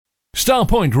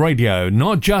Starpoint Radio,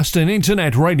 not just an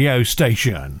internet radio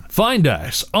station. Find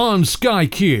us on Sky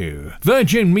Q,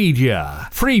 Virgin Media,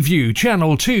 Freeview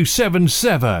Channel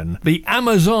 277, the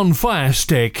Amazon Fire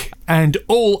Stick, and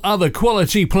all other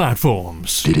quality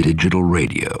platforms. Digital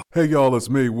radio. Hey y'all, it's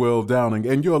me, Will Downing,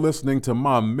 and you're listening to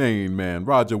my main man,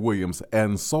 Roger Williams,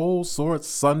 and Soulsorts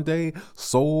Sunday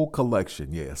Soul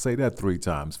Collection. Yeah, say that 3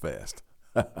 times fast.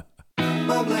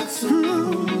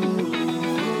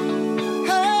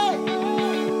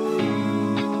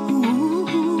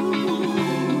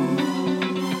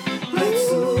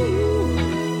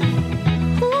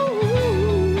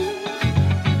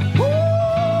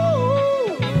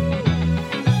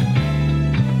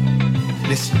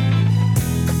 Listen,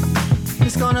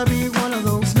 it's gonna be one of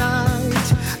those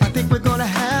nights. I think we're gonna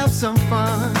have some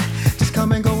fun. Just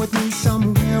come and go with me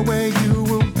somewhere where you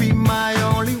will be my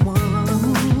only one.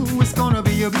 Ooh, it's gonna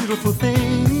be a beautiful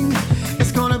thing.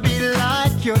 It's gonna be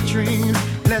like your dreams.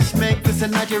 Let's make this a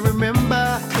night you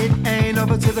remember. It ain't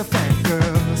over till the fat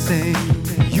girl sing.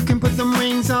 You can put them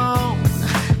rings on,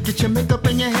 get your makeup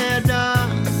and your hair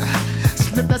done,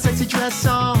 slip that sexy dress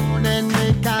on and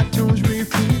make iTunes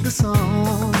repeat the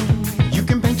song. You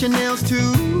can paint your nails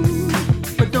too,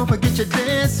 but don't forget your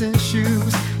dancing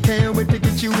shoes. Can't wait to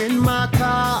get you in my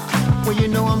car, well you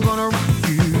know I'm gonna rock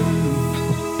you.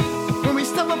 When we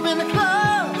step up in the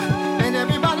club and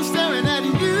everybody's staring at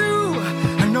you,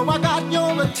 I know I got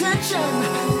your attention,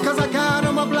 cause I got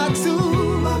on my black suit.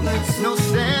 No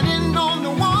standing on the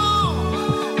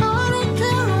wall, I don't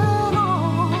care at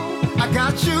all. I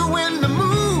got you in the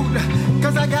mood,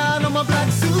 cause I got on my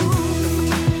black suit.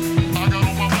 I got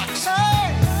on my black suit.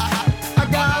 Hey, I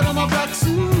got on my black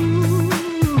suit.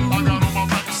 I got on my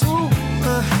black suit.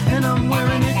 And I'm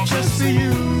wearing it just for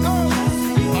you. I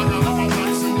got on my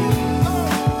black suit.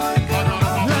 I got on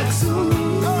my black suit.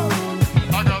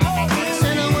 I got on my black suit.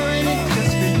 And I'm wearing it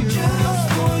just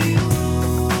for you.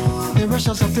 They rush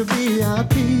us up to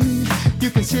VIP. You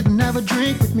can sit and have a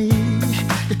drink with me.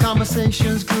 The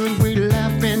conversation's good, we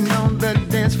laughing on the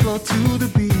dance floor to the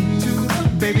beat.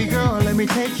 Baby girl, let me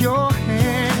take your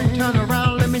hand. Turn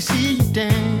around, let me see you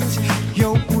dance.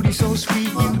 Your booty so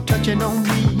sweet, you touching on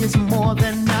me is more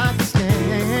than I can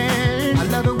stand. I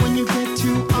love it when you get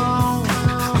too on.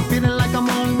 I'm feeling like I'm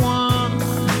on one.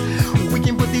 We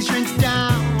can put these drinks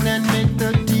down and make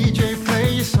the DJ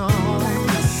play your song.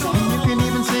 You can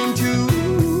even sing too,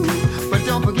 but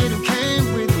don't forget who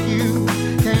came with you.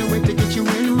 Can't wait to get you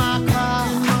in my car,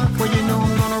 well you know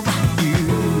I'm gonna rock you.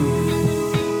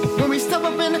 When we step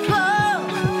up in the club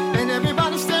and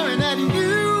everybody's staring at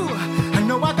you, I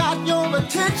know I got your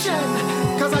attention,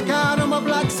 cause I got on my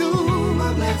black suit.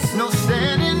 No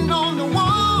standing on the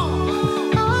wall,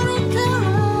 I don't care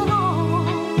at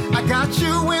all. I got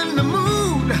you in the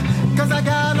mood, cause I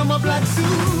got on my black suit.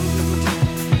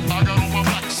 I got on my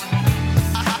black suit.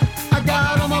 I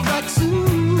got on my black suit.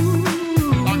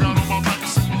 I got on my black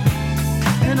suit.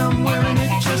 And I'm wearing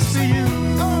it just for you. I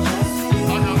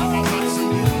got on my black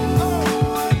suit.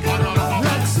 I got on my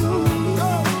black suit.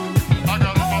 I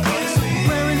got on my black suit.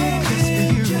 Wearing it just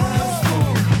for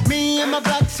you. Me in my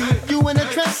black suit, you in a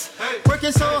dress.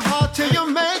 Working so hard till you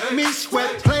make me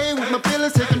sweat. Playing with my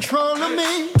feelings, take control of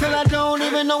me, till I don't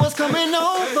even know what's coming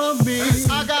over me.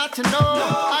 I got to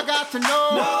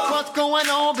know what's going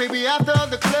on, baby, after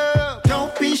the club.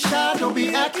 Don't be shy, don't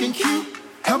be acting cute.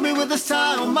 Help me with the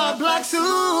style on my black suit.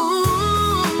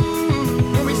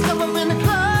 When we step up in the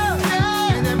club,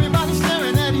 yeah, and everybody's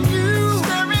staring at you,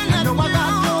 I know I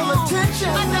got your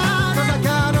attention, cause I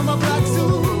got on my black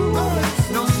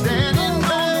suit. No standing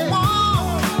on the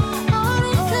wall, I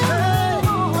don't care.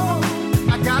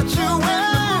 I got you in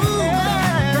the mood,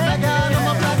 cause I got on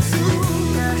my black suit.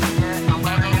 I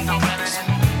got on my black suit.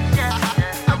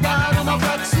 I got on my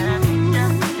black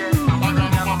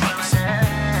suit.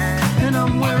 And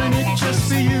I'm wearing it just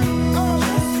for you.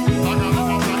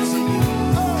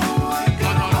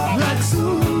 Black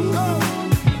suit.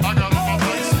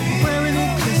 Wearing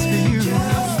it just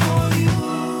for you.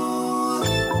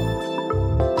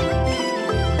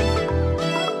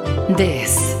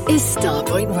 This is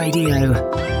Starpoint Radio.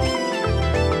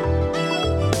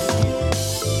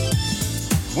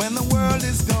 When the world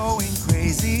is going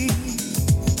crazy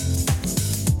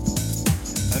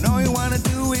and all you wanna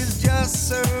do is just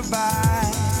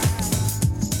survive,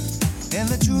 and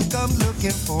the truth comes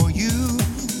looking for you,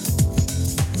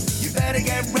 you better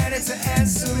get ready to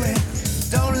answer it.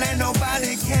 Don't let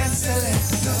nobody cancel it.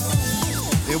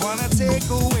 They wanna take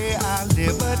away our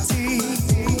liberty,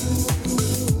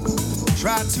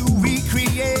 try to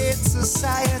recreate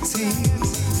society.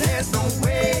 There's no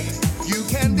way you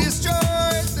can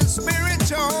destroy the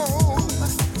spiritual,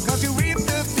 'cause you really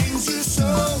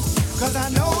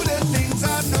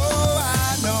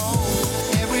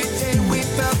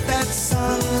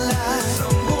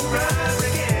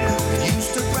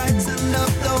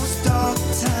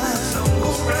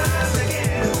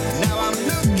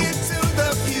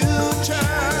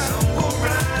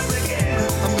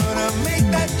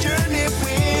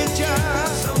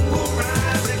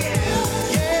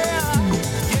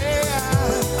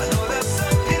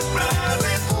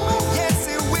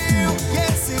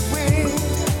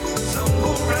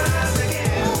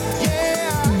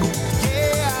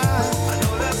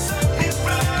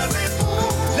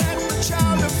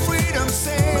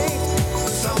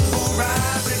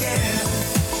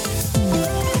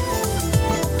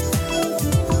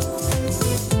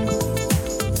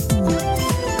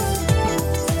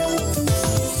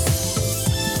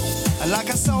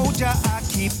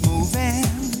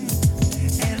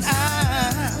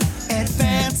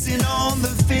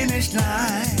finish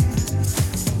line.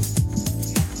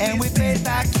 And we faith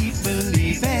I keep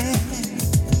believing.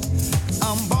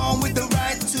 I'm born with the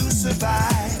right to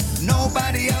survive.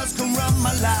 Nobody else can run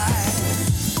my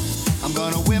life. I'm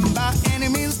gonna win by any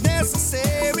means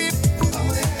necessary.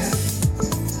 Oh, yeah.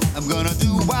 I'm gonna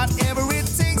do whatever it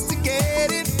takes to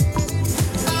get it.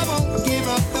 I won't give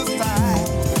up the fight.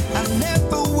 I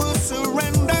never will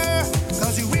surrender.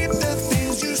 Cause you reap the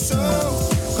things you sow.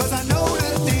 Cause I know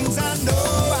the things I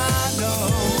know.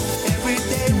 Every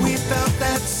day we felt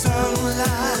that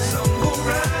sunlight. Sun will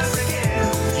rise again.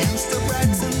 Used to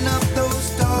brighten up those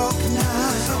dark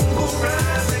nights. Sun will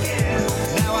rise again.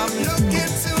 Now I'm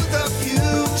looking to the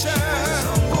future.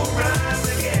 Sun will rise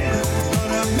again.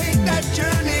 Gonna make that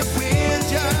journey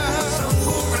with ya. Sun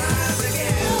will rise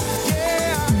again.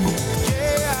 Yeah,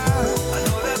 yeah. I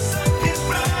know the sun is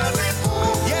rising.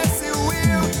 Yes it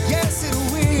will, yes it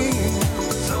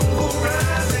will. Sun will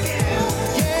rise again.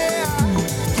 Yeah,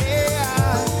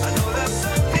 yeah. I know the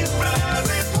sun is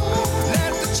rising.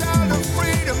 Let the child of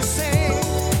freedom sing.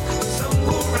 Sun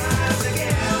will rise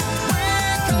again.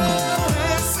 Wake up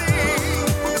and sing.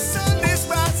 The sun is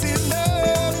rising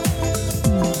up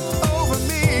over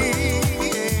me.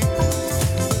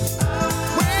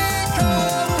 Wake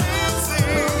up and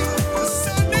sing. The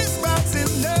sun is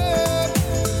rising up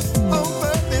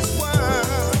over this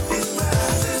world. It's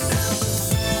rising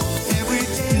up. Every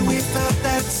day we felt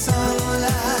that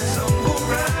sunlight. Sun will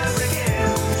rise again.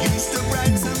 Used to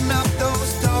brighten up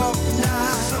those dark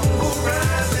nights. Sun will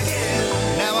rise again.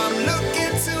 Now I'm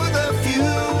looking to the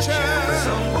future.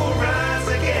 Sun will rise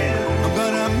again. I'm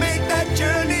gonna make that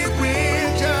journey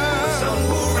with ya. Sun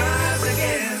will rise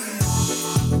again.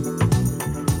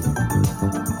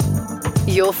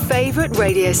 Your favourite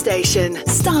radio station,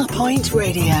 Starpoint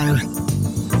Radio.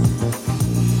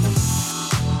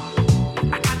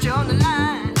 I got you on the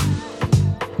line.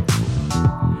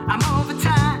 I'm over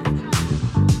time.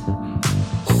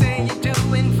 Say you're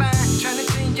doing fine, trying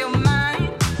to change your mind.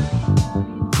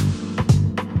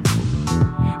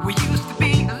 We used to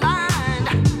be aligned.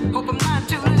 Hope I'm not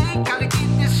too late. Gotta get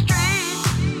this straight.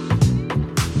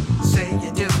 Say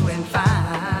you're doing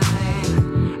fine.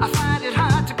 I find it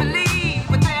hard to believe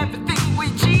with everything we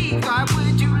achieve. Why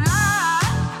would you lie?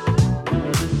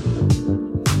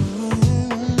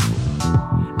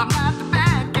 I'm not the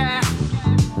bad guy.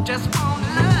 Just wanna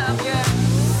love ya.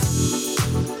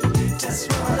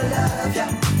 Just wanna love ya.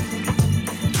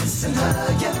 Kiss and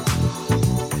hug ya.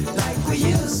 Like we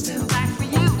used to. Like we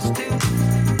used to.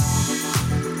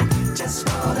 Just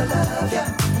wanna love ya.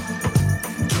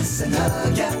 Kiss and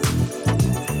hug ya.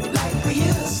 Like we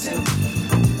used to.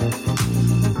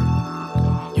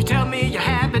 You tell me you're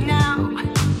happy now,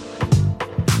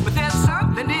 but there's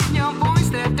something in your voice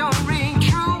that don't ring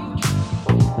true.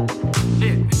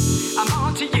 Yeah, I'm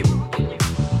on to you.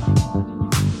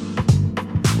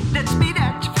 Let's meet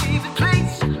at your favorite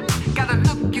place. Gotta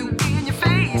look you in your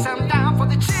face. I'm down for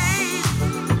the chase.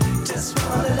 Just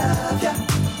wanna love ya.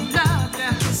 Love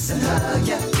ya, Kiss and hug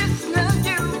ya. just love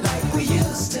you Like we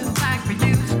used to. like we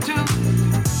used to.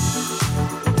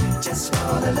 Just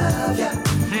wanna love ya.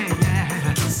 Hey,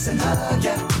 yeah, Kiss and hug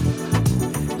ya.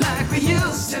 like we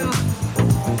used to.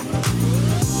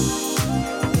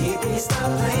 Baby,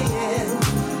 stop playing.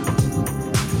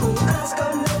 Who else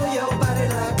gonna know your body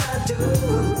like I do?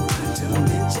 To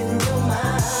mention your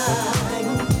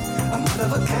mind. I'm one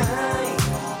of a kind.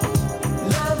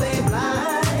 Love ain't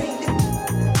blind.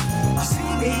 You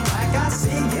see me like I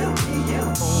see you.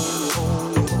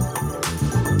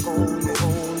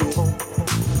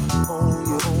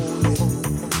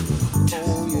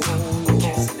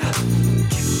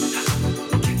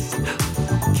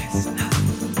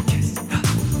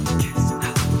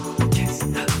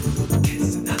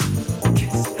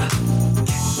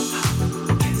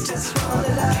 Just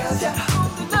wanna love ya.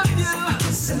 Love you,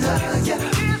 Kiss and hug ya.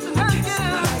 kiss and hug you,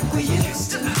 Like we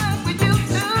used to. like we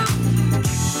used to.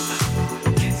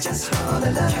 Just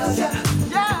wanna love ya.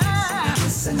 Yeah.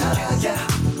 Kiss and hug ya.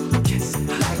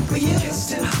 Like we used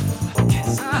to.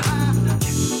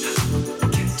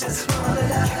 Just wanna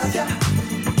love ya.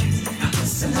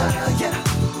 Kiss and hug ya.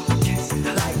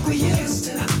 Like we used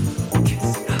to.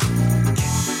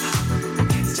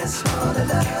 Just wanna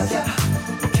love ya.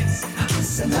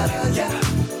 Kiss and hug ya.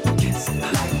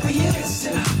 Like we used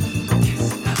to.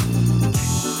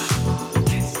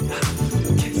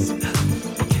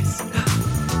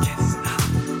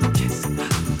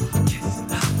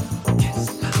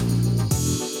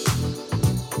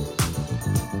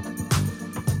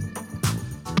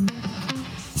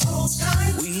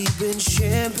 We've been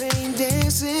champagne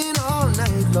dancing all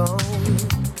night long.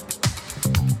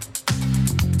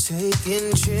 Take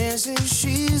taking chances,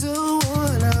 she's the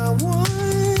one I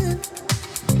want.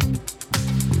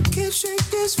 Can't shake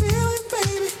this feeling,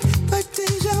 baby, like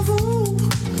deja vu.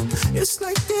 It's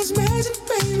like there's magic,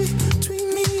 baby,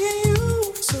 between me and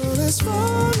you. So let's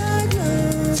fall like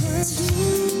lovers do.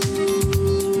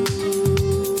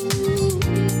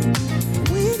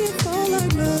 We can fall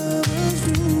like lovers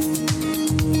do.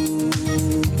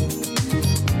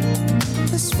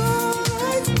 Let's fall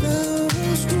like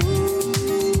lovers do.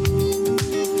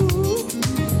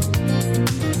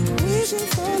 We should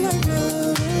fall like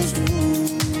lovers do.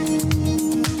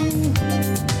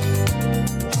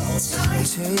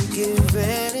 Take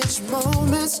advantage,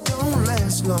 moments don't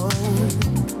last long.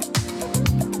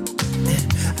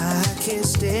 I can't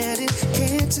stand it,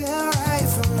 can't tell right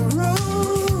from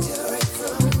wrong.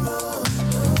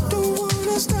 Don't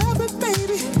wanna stop it,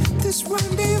 baby, this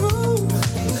rendezvous.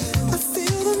 I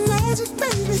feel the magic,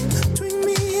 baby, between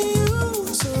me and you.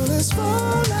 So let's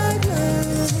fall like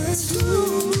lovers do.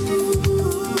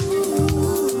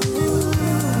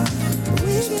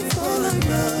 We can fall like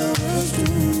lovers do.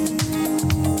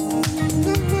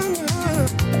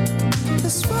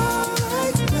 Let's fall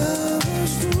like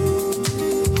lovers do.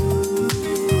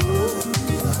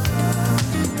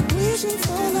 We should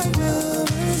fall like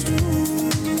lovers do.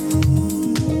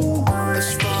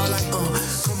 Let's fall like,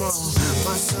 come on,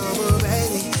 my summer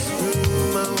baby.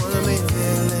 I wanna make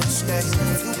feelings stay.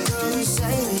 You come and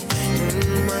save me.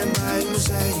 My bike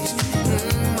Mercedes.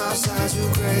 Outside you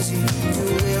crazy. You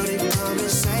really come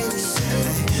and save me.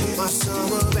 Hey, my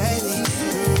summer baby.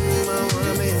 I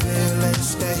wanna make feelings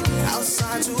stay.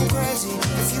 Outside too crazy.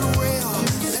 If you real,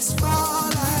 let's fall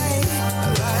like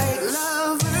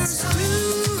lovers do.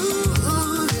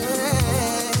 Yeah.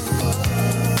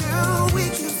 Girl, we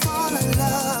can fall like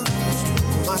lovers.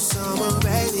 My summer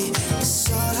baby, it's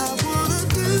all I wanna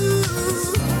do.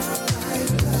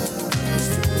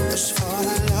 Let's fall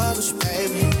like lovers,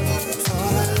 baby.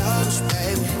 Fall like lovers,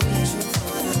 baby.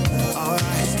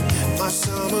 Alright, my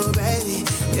summer baby,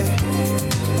 yeah.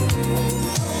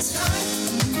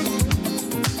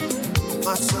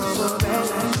 My summer baby.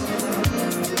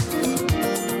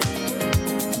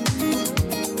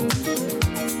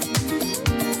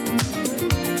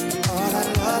 All I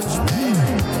love is baby.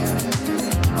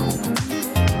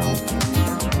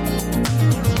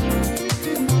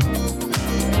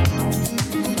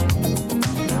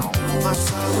 My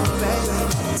summer baby.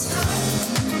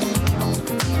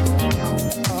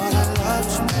 All I love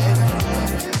is baby.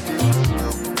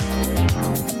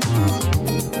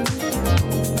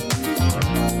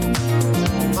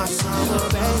 My summer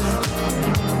baby.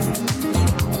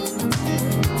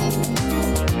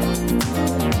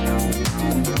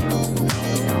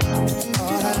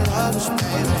 All I love is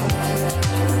baby.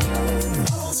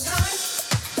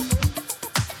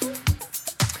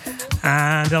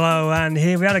 And hello, and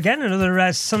here we are again,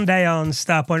 another Sunday on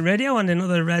Starpoint Radio and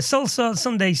another Soulsorts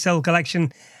Sunday Soul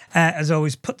Collection, as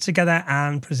always put together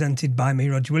and presented by me,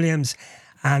 Roger Williams.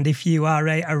 And if you are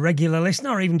a regular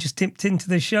listener or even just tipped into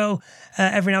the show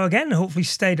every now and again, hopefully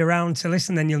stayed around to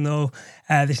listen, then you'll know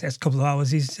this next couple of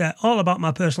hours is all about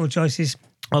my personal choices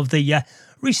of the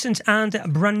recent and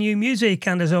brand new music.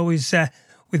 And as always,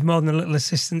 with more than a little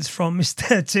assistance from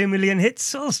Mr. 2 Million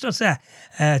Hits, Soulstrutter,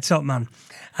 top man.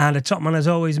 And a top man, as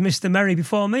always, Mr. Merry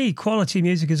before me. Quality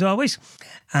music, as always.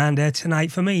 And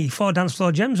tonight, for me, 4 dance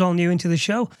floor gems, all new into the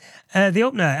show. The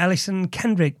opener, Ellison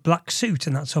Kendrick, Black Suit,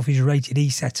 and that's off his Rated E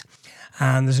set.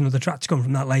 And there's another track to come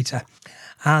from that later.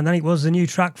 And then it was the new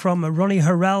track from Ronnie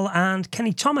Harrell and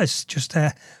Kenny Thomas, just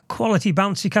a quality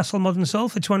bouncy castle modern soul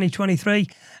for 2023.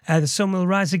 The sun will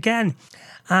rise again.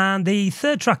 And the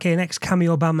third track here,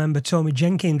 ex-cameo band member Tommy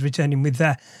Jenkins returning with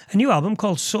a new album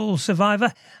called Soul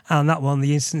Survivor, and that one,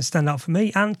 the instant standout for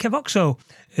me, and Kev Oxo,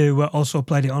 who also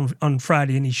played it on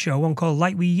Friday in his show, one called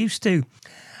Like We Used To.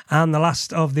 And the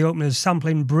last of the openers,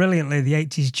 sampling brilliantly the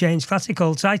 80s Change classic,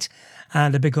 Hold Tight,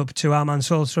 and a big up to our man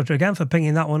Soulstrutter again for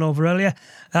pinging that one over earlier.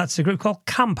 That's a group called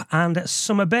Camp and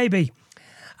Summer Baby.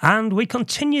 And we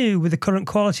continue with the current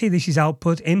quality. This is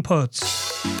Output Inputs.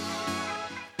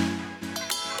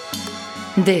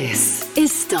 This is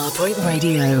Starpoint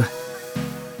Radio.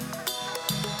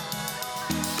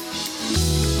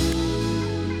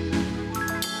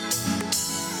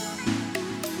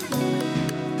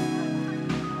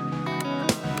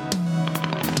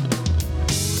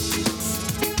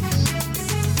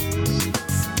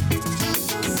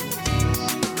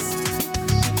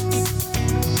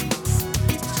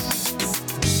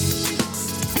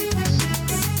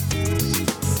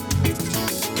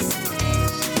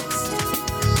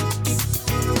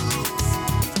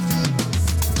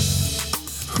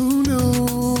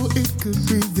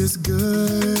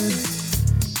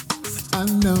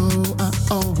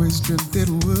 always dreamt it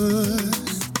would.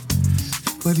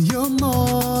 But you're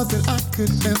more than I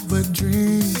could ever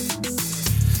dream.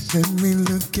 Let me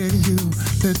look at you,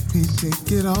 let me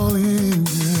take it all in.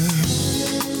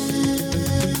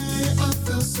 I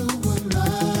feel so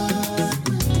alive.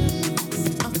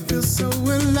 I feel so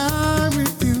alive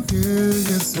with you, girl.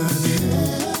 Yes, I do.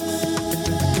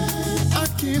 I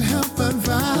can't help but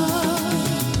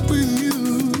vibe with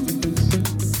you.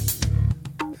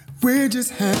 We're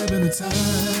just having a time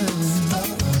of our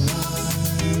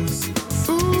lives.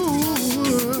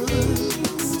 Ooh,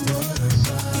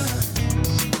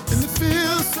 and it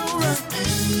feels so right.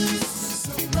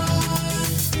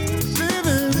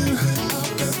 Living our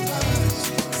best lives.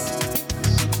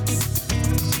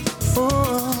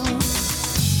 Oh,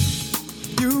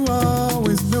 you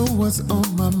always know what's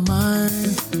on my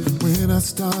mind. When I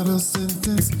start a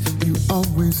sentence, you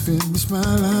always finish my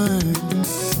line.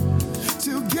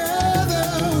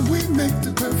 Together we make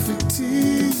the perfect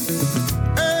team.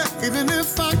 Even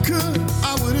if I could,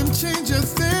 I wouldn't change a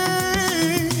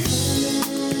thing.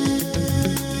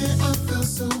 I feel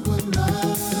so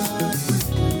alive.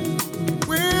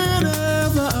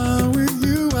 Whenever I'm with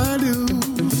you, I do.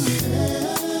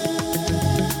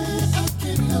 I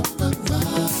can't help but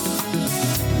vibe.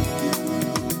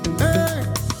 Hey,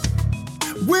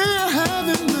 we're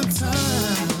having the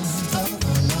time of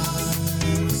our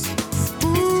lives.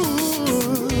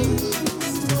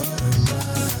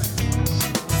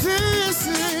 This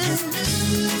is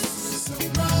so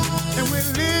right, and we're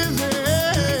living.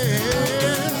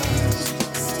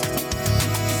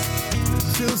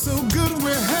 Feel so good,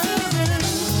 we're having.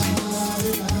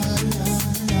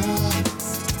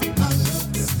 I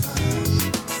love this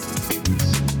night.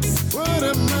 What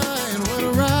a night, what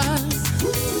a ride.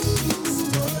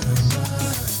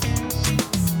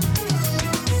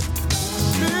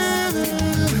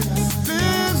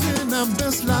 Living our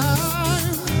best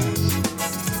life.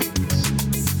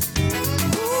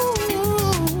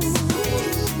 Ooh,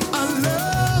 I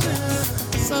love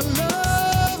it, I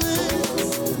love it.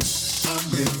 I'm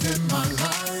living my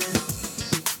life,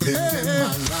 living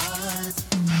my life.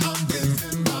 I'm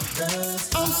living my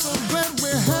best. I'm so glad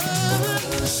we're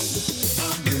having.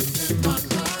 I'm living my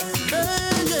life,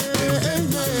 hey,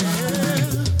 yeah,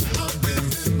 yeah. I'm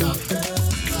living my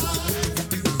best life,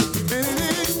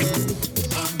 baby.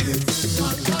 I'm living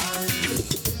my life,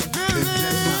 living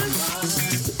my life.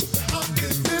 I'm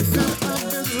living my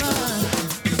best life.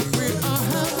 We are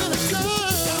having a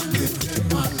time. I'm living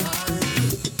my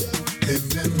life,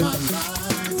 living my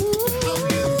life. I'm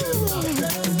living my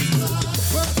best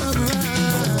life. What a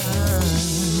ride.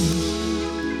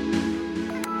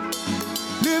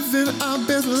 Living our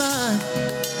best life.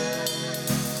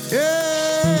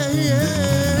 Yeah,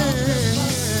 yeah.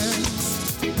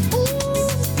 Ooh,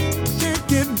 can't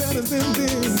get better than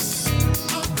this.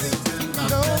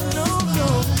 No, no, no,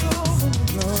 no,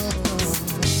 no.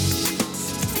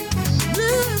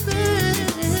 Living,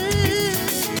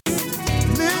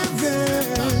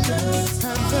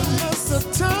 having lots of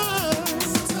time.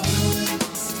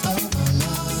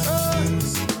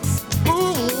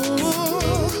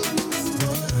 Ooh,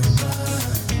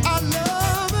 I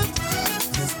love it.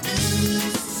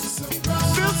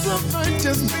 Feels so right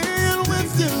just being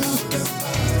with you.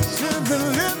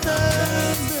 Living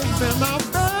our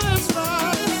best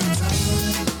life.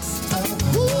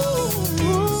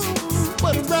 Ooh,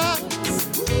 what a ride.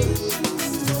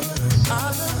 I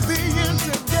love being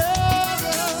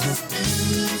together.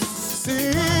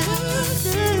 See,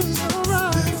 it's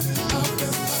alright.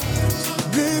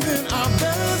 Living our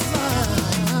best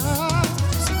lives.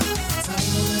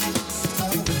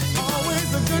 Always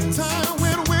a good time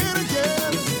when we're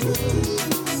together.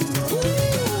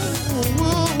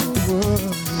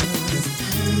 Ooh,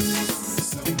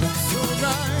 so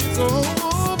right, so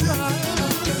right.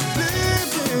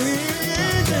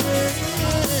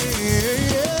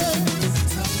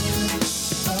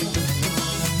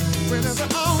 Whenever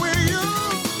I'm with you,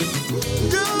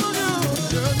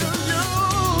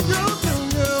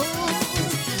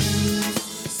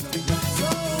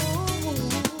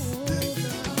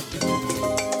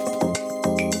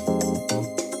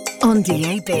 On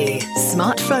DAB,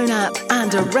 smartphone app,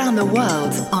 and around the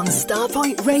world on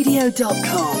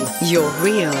starpointradio.com. Your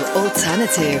real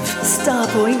alternative,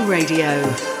 Starpoint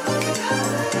Radio.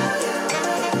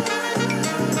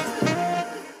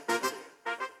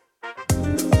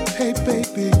 Hey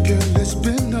baby girl, it's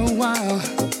been a while,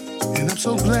 and I'm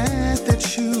so glad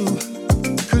that you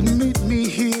could meet me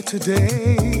here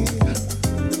today.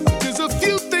 There's a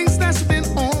few things that's been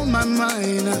on my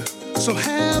mind, so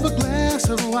have a glass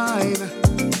of wine.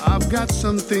 I've got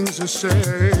some things to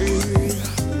say.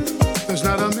 There's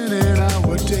There's not a minute,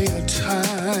 hour, day, or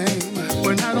time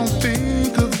when I don't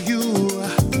think of you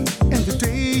and the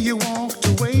day you walked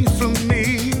away from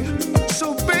me.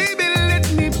 So baby,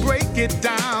 let me break it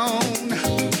down,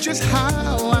 just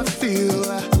how I feel.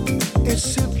 It's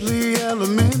simply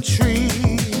elementary.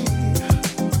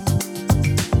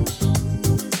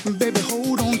 Baby,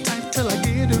 hold on tight till I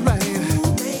get it right.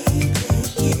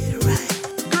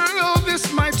 Girl,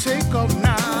 this might take all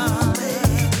night.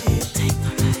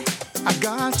 I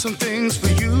got some things for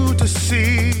you to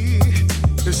see.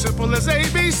 As simple as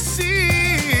ABC.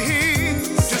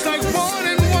 Just like 1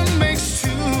 and 1 makes 2.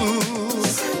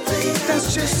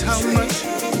 That's just how much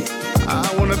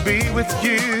I wanna be with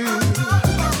you.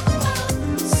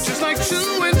 Just like 2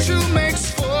 and 2 makes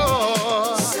 4.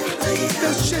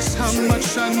 That's just how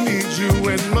much I need you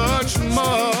and much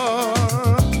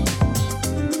more.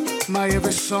 My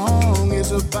every song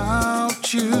is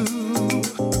about you.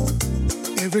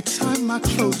 Every time I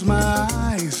close my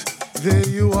eyes, there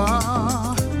you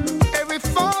are. Every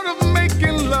thought of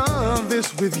making love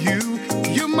is with you.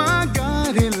 You're my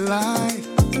guiding light.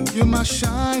 You're my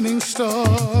shining star.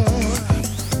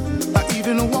 I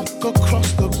even walk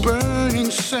across the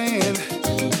burning sand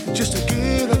just to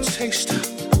get a taste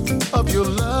of your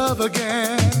love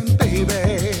again,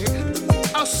 baby.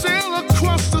 I'll sail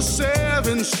across the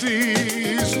 7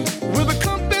 seas with a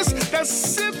compass that's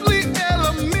simply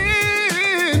elementary.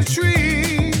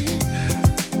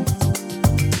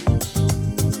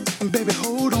 Baby,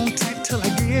 hold on tight till I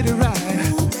get it right.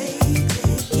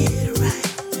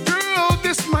 Girl,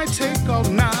 this might take all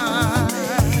night.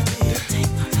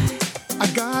 I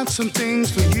got some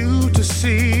things for you to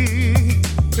see.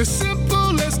 As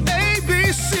simple as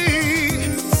ABC.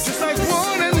 Just like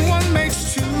 1 and 1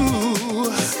 makes 2.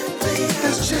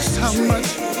 That's just how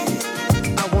much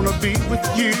I wanna be with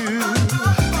you.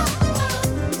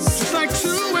 Just like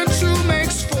 2 and 2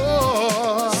 makes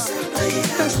 4.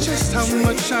 That's just how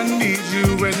much I need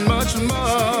you and much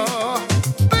more.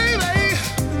 Baby,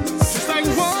 just like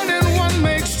 1 and 1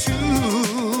 makes 2.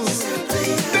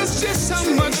 That's just how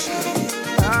much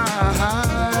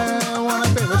I wanna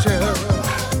be with you.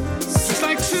 Just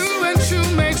like 2 and 2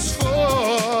 makes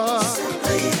 4.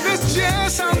 That's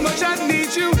just how much I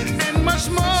need you and much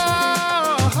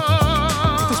more.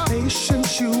 If it's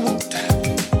patience you want,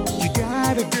 you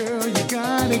got it, girl, you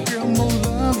got it, girl. More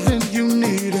love than you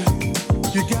need.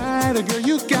 You got it, girl,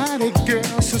 you got it,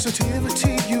 girl.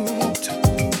 Sensitivity you want,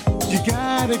 you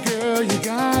got it, girl, you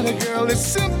got it, girl. It's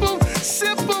simple,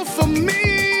 simple for me,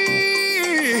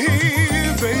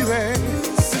 baby.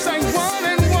 It's like 1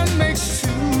 and 1 makes 2.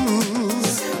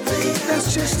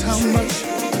 That's just how much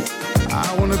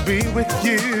I wanna be with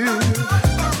you.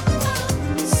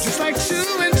 Just like 2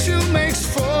 and 2 makes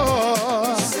 4.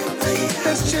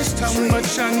 That's just how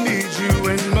much I need you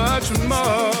and much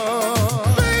more.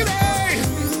 Baby,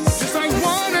 just like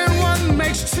 1 and 1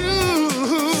 makes 2.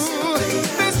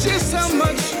 That's just how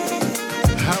much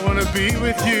I wanna be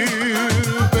with you,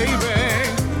 baby.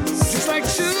 Just like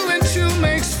 2 and 2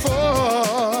 makes 4.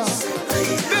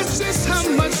 That's just how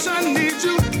much I need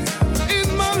you in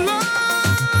my life.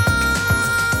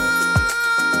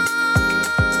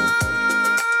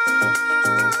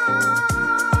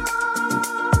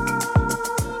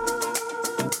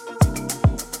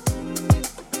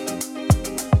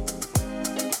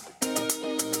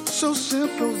 So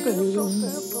simple, baby.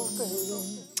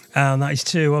 And that is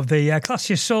 2 of the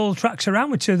classiest soul tracks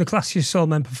around, with 2 of the classiest soul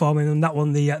men performing, and that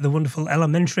one, the wonderful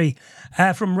Elementary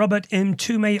from Robert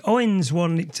Mtume Owens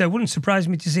one. It wouldn't surprise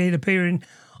me to see it appearing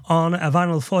on a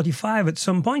vinyl 45 at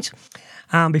some point.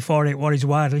 And before it, what is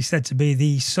widely said to be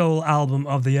the soul album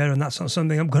of the year, and that's not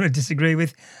something I'm going to disagree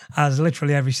with, as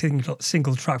literally every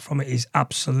single track from it is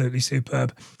absolutely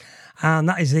superb. And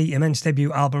that is the immense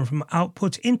debut album from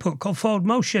Output Input called Forward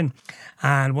Motion.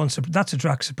 And that's a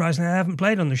track, surprisingly, I haven't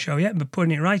played on the show yet, but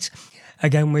putting it right.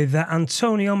 Again, with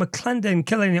Antonio McClendon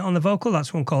killing it on the vocal.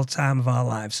 That's one called Time of Our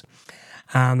Lives.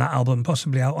 And that album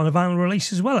possibly out on a vinyl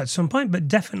release as well at some point, but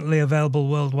definitely available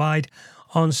worldwide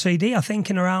on CD, I think,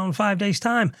 in around 5 days'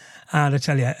 time. And I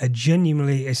tell you, a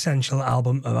genuinely essential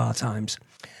album of our times.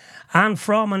 And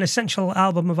from an essential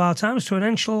album of our times to an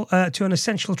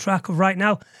essential track of right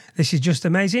now, this is Just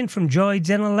Amazing from Joy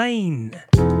Denner Lane.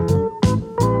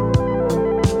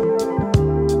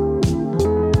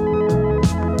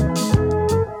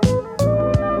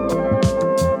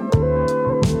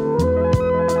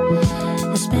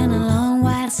 It's been a long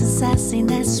while since I've seen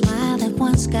that smile that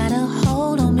once got a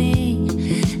hold on me.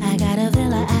 I got a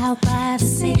villa out by the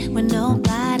sea where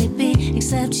nobody be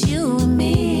except you and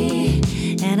me.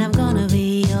 And I'm gonna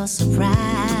be your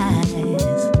surprise.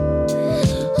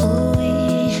 Ooh,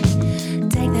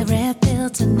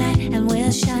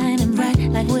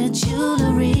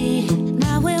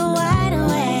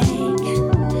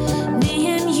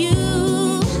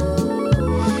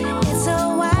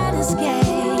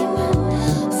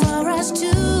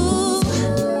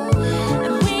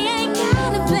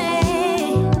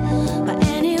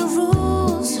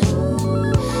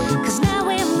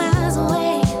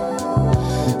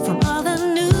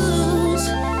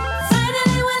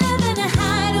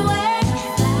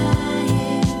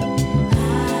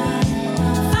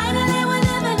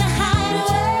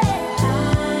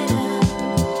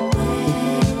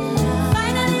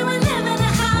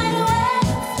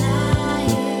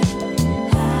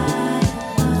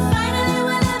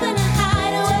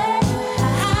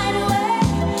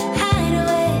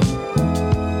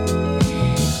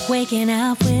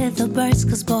 the birds,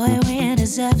 cause boy, we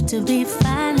deserve to be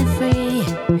finally free.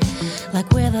 Like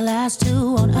we're the last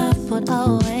two on earth, put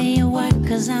away your work,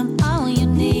 cause I'm all you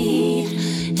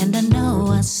need. And I know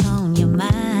what's on your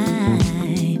mind.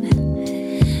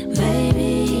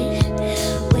 Baby,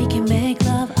 we can make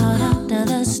love out under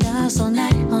the stars all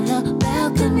night on the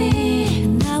balcony.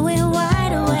 And now we're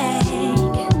wide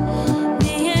awake,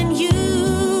 me and you.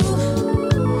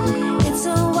 It's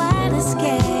a wild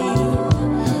escape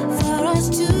for us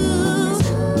two.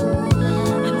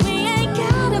 And we ain't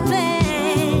gotta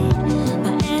play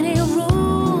by any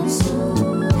rules,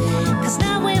 cause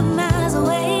now we're miles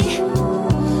away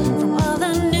from all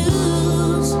the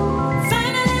news.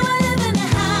 Finally we're living a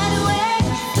hideaway.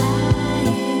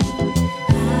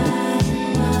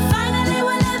 Finally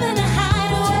we're living a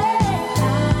hideaway.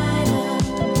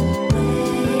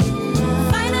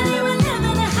 Finally we're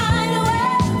living a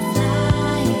hideaway.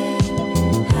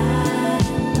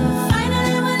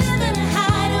 Finally we're living a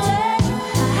hideaway.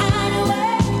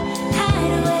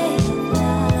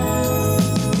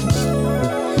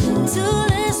 To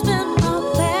Lisbon or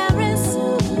Paris,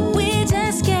 we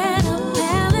just get a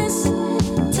palace.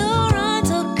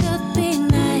 Toronto could be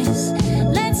nice.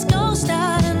 Let's go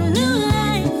start a new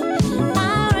life.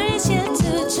 I'll race you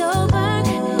to Joburg.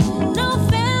 No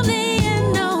family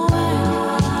and no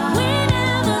work. We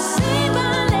never sleep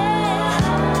alone.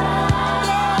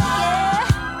 Yeah.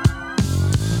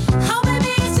 Oh,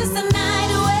 baby, it's just a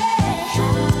night away.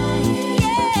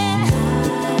 Yeah.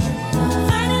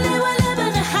 Finally, we're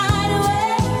living a hideaway.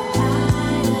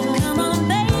 Come on,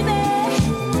 baby.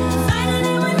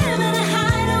 Finally, we're living a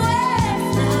hideaway.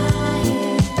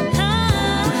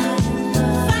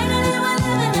 Finally, we're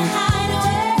living a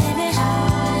hideaway.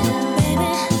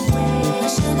 Baby, my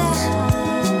sugar.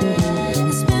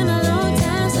 It's been a long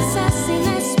time since I seen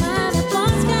that smile that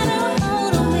once got a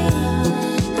hold on me.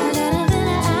 I got a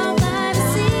villa out by the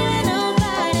sea with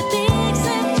nobody big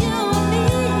except you and me.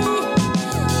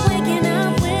 Waking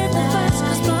up with the birds,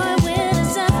 cause boy, we're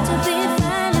deserved to be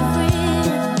finally free.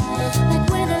 Like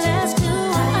we're the last two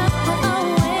on earth, put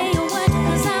away your work,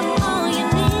 cause I'm all you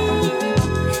need.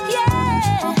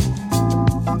 Yeah.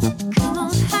 Come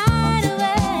on, hide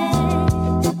away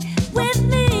with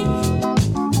me.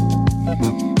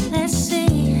 Let's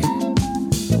see.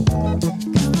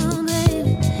 Come on,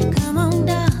 baby. Come on,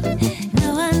 darling.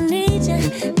 Know I need you.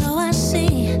 Know I see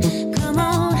you. Come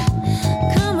on.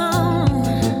 Come on.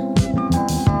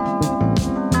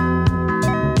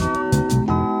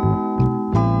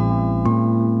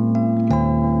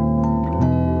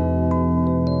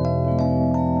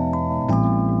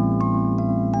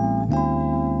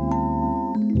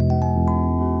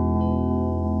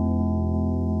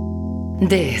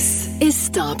 This is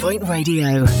Starpoint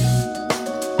Radio.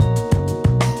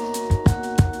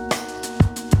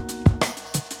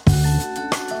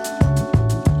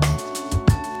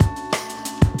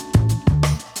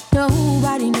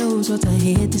 Nobody knows what's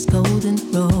ahead this golden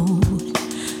road.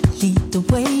 Lead the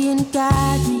way and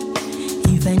guide me.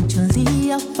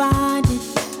 Eventually I'll find it.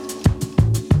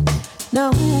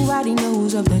 Nobody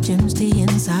knows of the gems the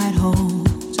inside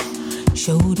holds.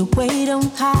 Show the way,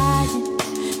 don't hide it.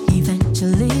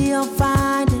 Eventually I'll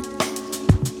find it.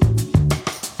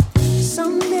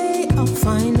 Someday I'll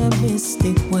find a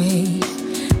mystic way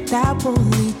that will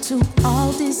lead to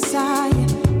all desire.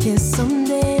 Yes,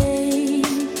 someday.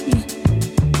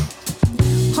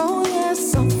 Oh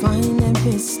yes, I'll find a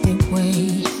mystic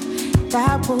way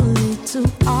that will lead to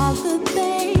all good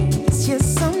things. Yes,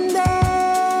 someday.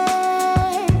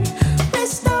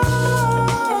 Restore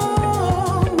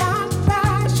my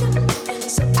passion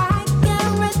so I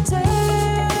can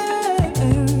return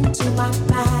to my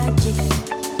magic.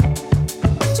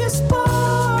 Just pour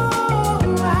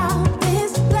out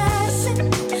this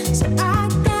blessing so I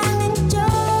can enjoy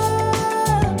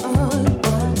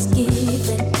what's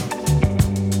given.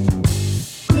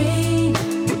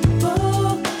 Rainbow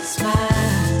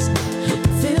smiles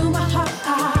fill my heart.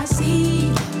 I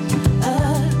see a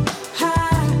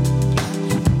high.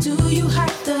 Do you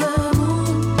hide the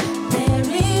moon there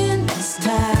in the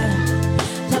sky?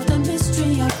 Love the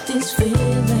mystery of this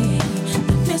feeling,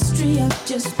 the mystery of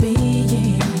just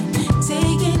being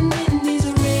taken in these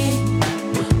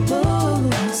rainbow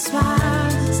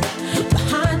smiles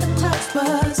behind the clouds,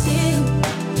 but still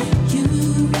you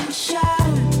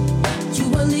shine. You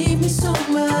will leave me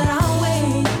somewhere. I'll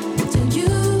wait till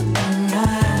you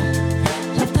arrive.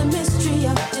 Love the mystery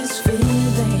of this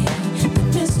feeling, the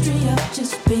mystery of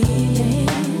just being.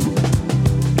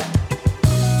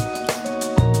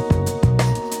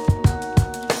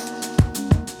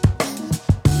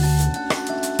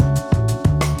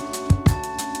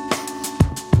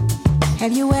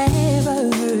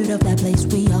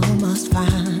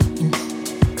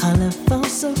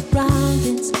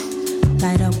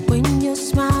 light up when you're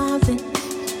smiling.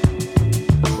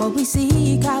 What we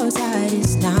seek outside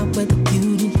is not where the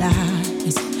beauty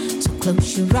lies. So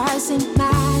close your eyes,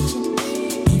 imagine.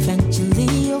 Eventually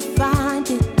you'll find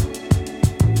it.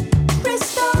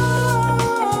 Restore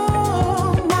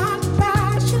my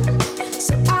passion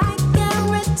so I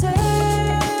can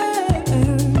return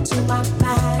to my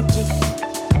magic.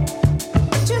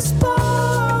 Just pour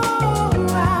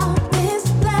out this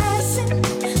blessing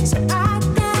so I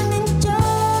can enjoy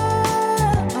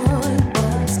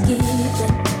what's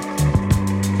given.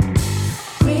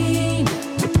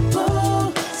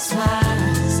 Rainbow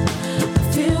smiles,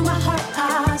 fill my heart,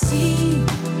 I see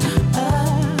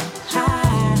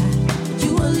high.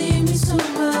 You will leave me soon,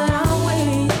 but I'll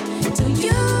wait till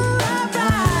you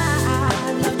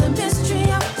arrive. Love the mystery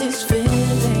of this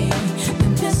feeling, the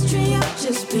mystery of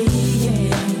just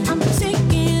being. I'm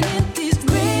taking in these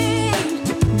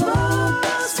rainbow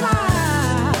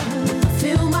smiles.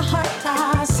 Fill my heart,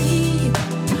 I see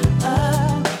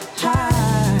high.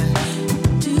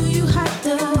 Do you hide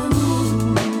the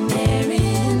moon there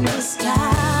in the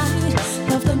sky?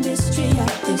 Love the mystery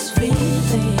of this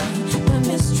feeling, the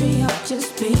mystery of just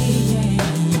being.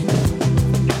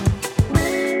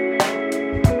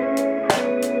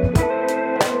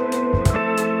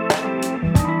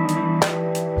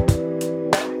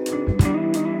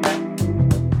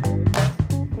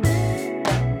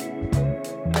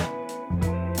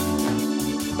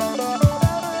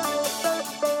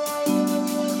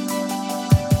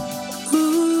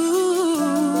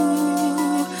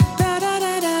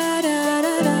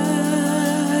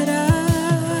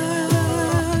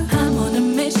 I'm on a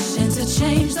mission to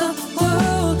change the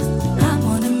world. I'm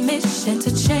on a mission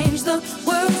to change the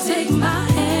world. Take my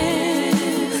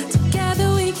hand.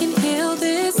 Together we can heal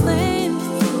this land.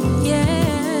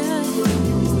 Yeah.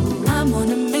 I'm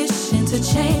on a mission to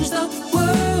change the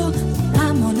world.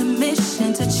 I'm on a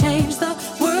mission to change the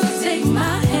world. Take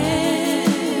my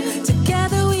hand.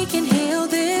 Together we can heal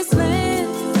this land.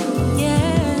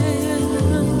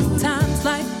 Yeah. Times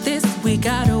like this, we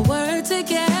gotta work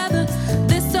together.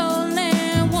 This old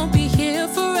land won't be here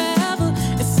forever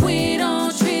if we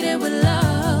don't treat it with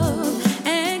love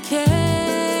and care.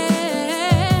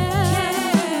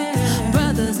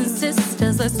 Brothers and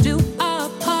sisters, let's do our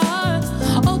part.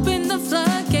 Open the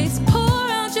floodgates, pour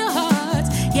out your hearts.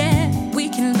 Yeah, we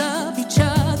can love each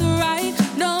other right.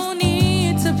 No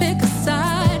need to pick a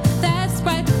side. That's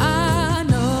right, I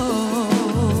know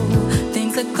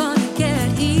things are gonna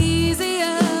get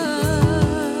easier.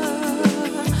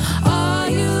 All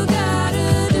you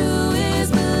gotta do is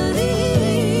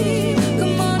believe.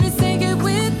 Come on and sing it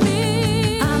with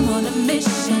me. I'm on a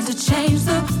mission to change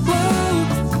the world.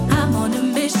 I'm on a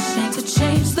mission to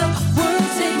change the world.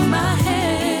 Take my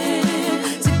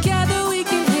hand. Together we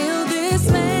can heal this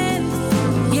land.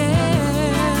 Yeah.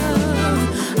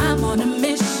 I'm on a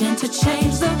mission to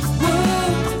change the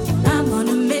world. I'm on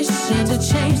a mission to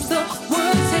change the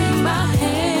world. Take my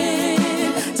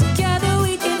hand. Together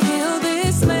we can heal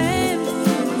this land.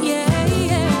 Yeah,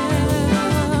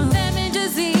 yeah. Famine,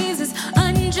 diseases,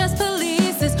 unjust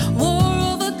polices, war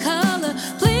over color.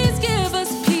 Please give us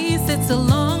peace. It's a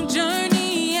long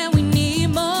journey and we need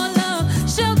more love.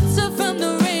 Shelter from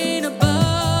the rain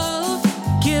above.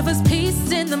 Give us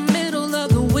peace in the middle of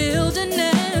the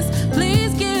wilderness.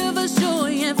 Please give us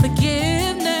joy and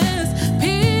forgiveness.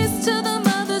 Peace to the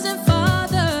mothers and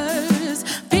fathers.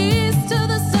 Peace to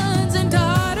the sons and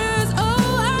daughters.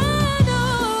 Oh, I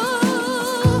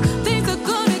know things are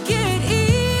gonna get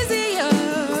easier.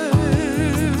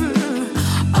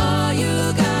 All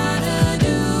you gotta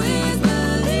do is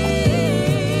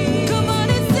believe. Come on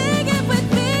and sing it with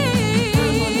me.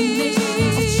 I'm on a mission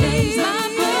to change my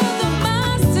brother, my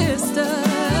sister.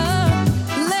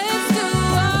 Let's do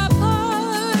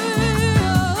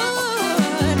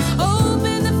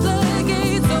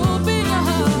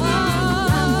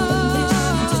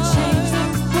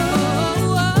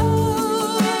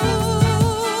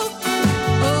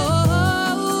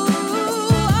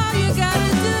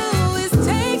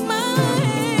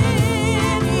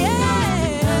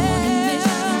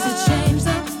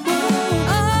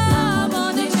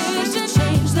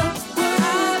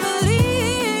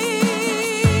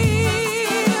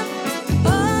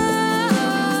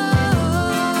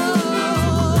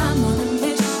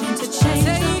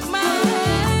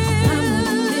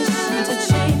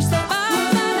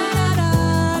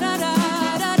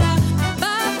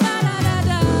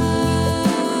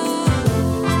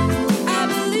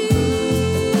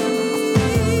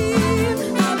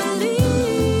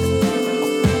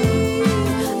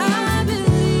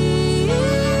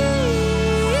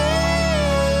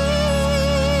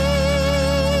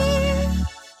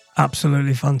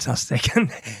Absolutely fantastic.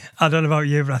 And I don't know about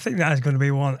you, but I think that is going to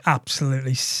be one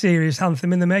absolutely serious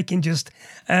anthem in the making. Just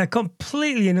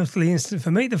completely and utterly instant for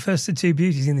me. The first of two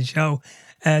beauties in the show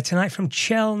tonight from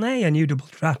Chelney, a new double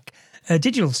track, a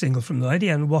digital single from the lady,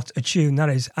 and what a tune that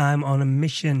is. I'm on a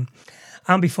mission.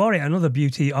 And before it, another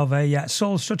beauty of a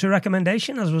soul strutter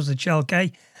recommendation, as was the Chel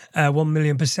K, 1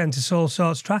 million percent a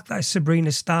Soulsorts track. That is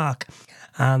Sabrina Stark,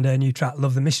 and a new track,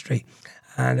 Love the Mystery.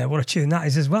 And what a tune that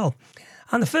is as well.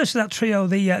 And the first of that trio,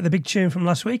 the big tune from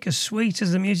last week, As Sweet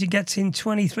as the Music Gets in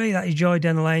 23, that is Joy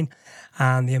Denelane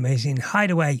and the amazing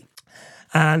Hideaway.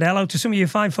 And hello to some of you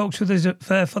fine folks with us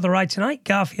for the ride tonight,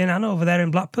 Garfi and Anna over there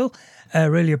in Blackpool.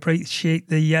 Really appreciate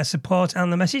the support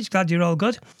and the message. Glad you're all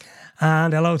good.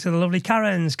 And hello to the lovely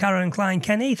Karens, Karen Klein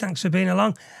Kenny, thanks for being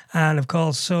along. And of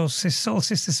course, Soul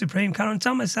Sister Supreme, Karen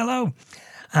Thomas, hello.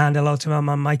 And hello to my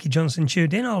man Mikey Johnson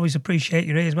tuned in. Always appreciate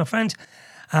your ears, my friend.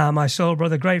 My soul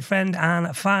brother, great friend,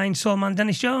 and fine soul man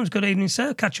Dennis Jones. Good evening,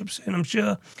 sir. Catch up soon, I'm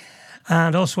sure.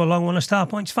 And also along one of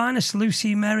Starpoint's finest,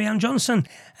 Lucy Mary-Ann Johnson.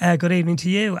 Good evening to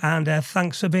you, and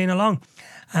thanks for being along.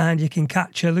 And you can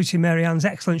catch Lucy Mary-Ann's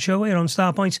excellent show here on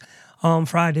Starpoint on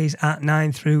Fridays at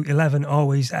 9 through 11.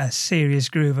 Always a serious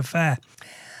groove affair.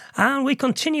 And we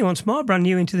continue once more, brand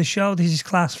new into the show. This is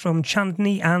Class from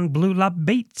Chandni and Blue Lab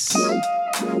Beats.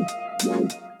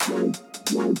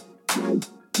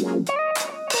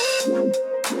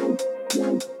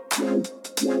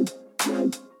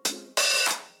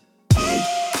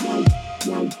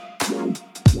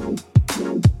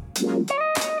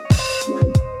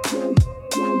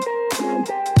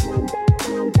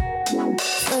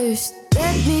 First,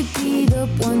 let me be the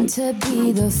one to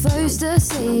be the first to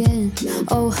say it.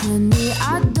 Oh honey,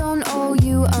 I don't owe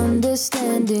you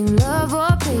understanding, love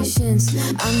or patience.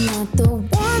 I'm not the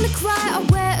one to cry or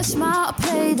wear a smile or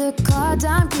play the cards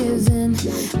I'm given,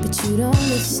 but you don't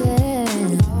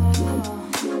listen.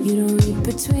 You don't read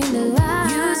between the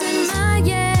lines. Using my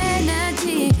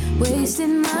energy,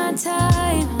 wasting my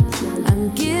time.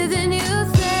 I'm giving you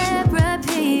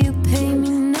therapy, you pay me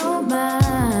no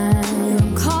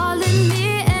mind. Calling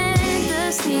me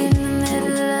endlessly in the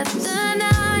middle of the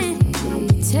night.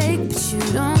 Take but you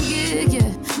don't give,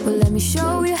 yeah. Well, let me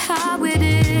show you how it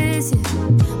is, yeah.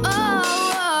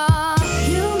 Oh,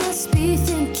 you must be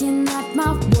thinking that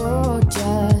my world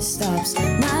just stops.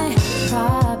 My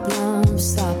problems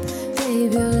stop.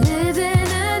 Baby, you're living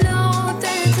in no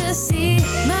fantasy.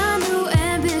 My new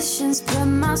ambitions put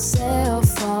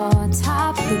myself on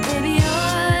top, but baby,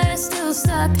 you're still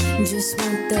stuck. Just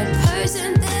want the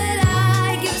person that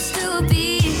I used to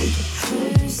be. The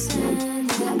person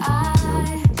that I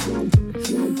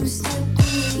used to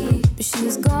be. But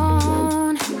she's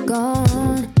gone,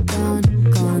 gone, gone,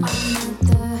 gone. I'm not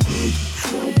the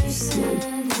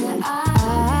person that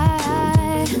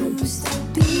I used to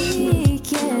be,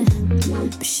 yeah.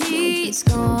 But she's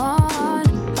gone.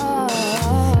 Oh,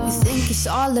 you think it's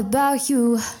all about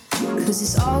you, 'cause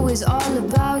it's always all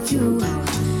about you.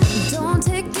 Don't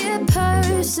take it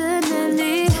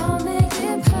personally. Don't make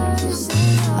it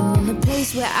personal. I'm in a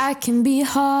place where I can be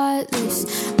heartless,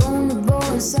 vulnerable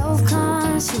and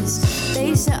self-conscious,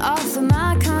 base it off of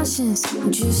my conscience.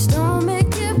 Just don't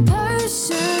make it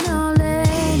personal.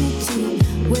 Energy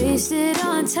wasted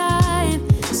on time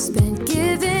spent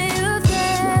giving you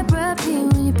therapy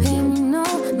when you pay me no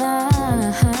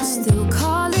mind. Still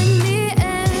calling me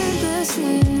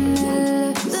endlessly in the middle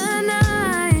of the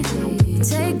night.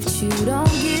 Take but you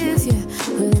don't give, yeah.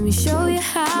 Well, let me show you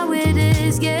how it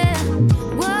is, yeah.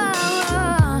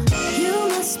 Whoa, you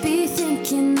must be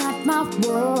thinking that my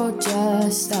world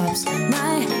just stops.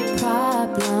 My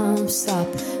problems stop.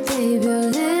 Baby,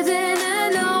 you're living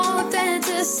in no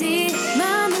fantasy.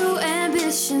 My new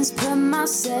ambitions put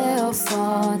myself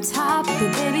on top,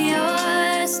 but baby,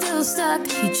 you're still stuck.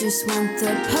 You just want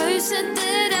the person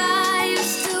that I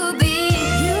used to be.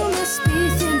 You must be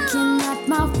thinking that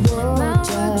my world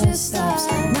just stops.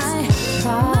 My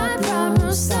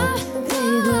problems stop.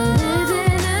 Baby,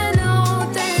 living in no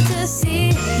fantasy.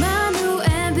 My new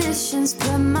ambitions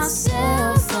put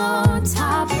myself on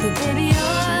top, but baby,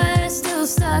 you're still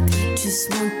stuck. Just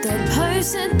want the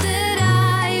person that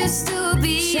I used to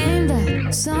be. Shame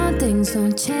that some things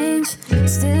don't change.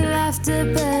 Still have to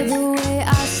bear the way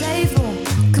I save for.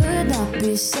 Could not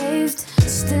be saved.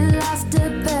 Still have to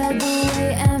bear the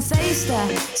way and face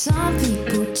that some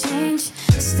people change.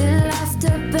 Still have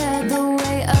to bear the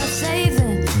way of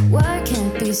saving. What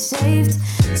can't be saved.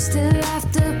 Still have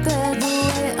to bear the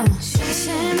way of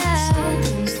shame that some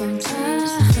things don't change.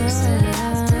 Still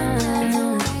have to bear the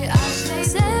way I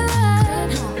save. Could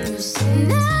not be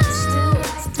saved. Still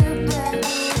have to bear the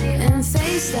way and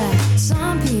face that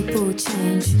some people people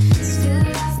change. Still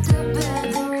life the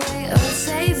better way of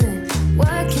saving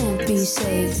what can't be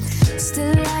saved.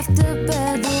 Still life the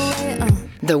better way.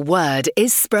 The word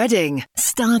is spreading.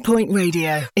 Starpoint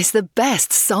Radio is the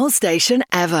best soul station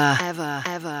ever. Ever,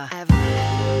 ever, ever.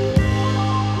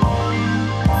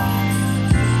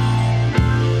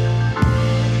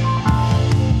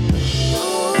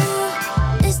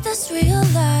 Real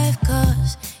life,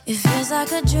 cause it feels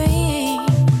like a dream.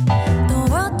 The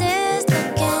world is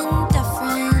looking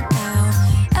different now.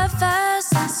 Ever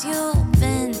since you've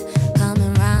been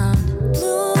coming round.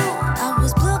 Blue, I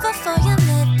was blue before you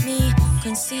met me.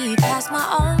 Couldn't see past my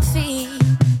own feet.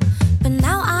 But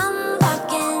now I'm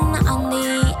walking on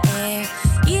the air.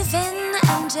 Even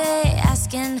MJ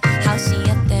asking how she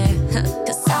up there.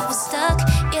 Cause I was stuck,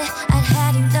 yeah, I'd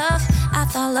had enough. I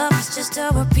thought love was just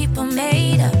a word people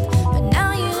made up.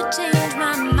 Now you changed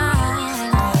my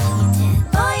mind.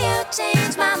 Oh, you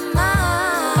changed my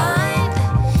mind.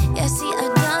 Yeah, see, I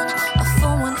done a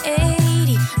full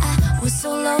 180. I was so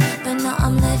low, but now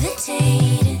I'm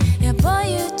levitating. Yeah, boy,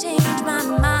 you changed my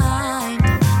mind.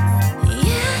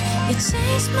 Yeah, you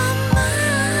changed my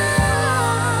mind.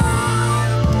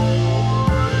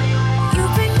 You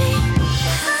bring me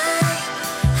high,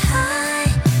 high,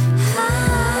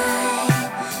 high.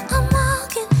 I'm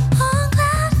walking on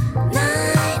cloud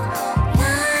nine,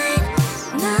 nine,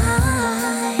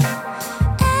 nine.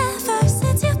 Ever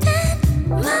since you've been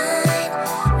mine,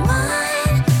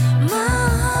 mine,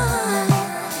 mine.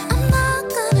 I'm not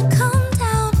gonna come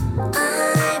down.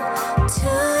 I'm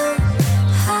too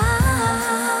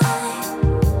high.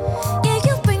 Yeah,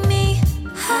 you bring me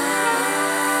high.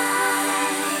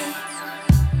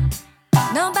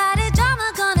 Nobody drama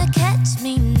gonna catch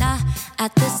me now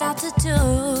at this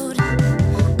altitude.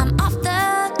 I'm off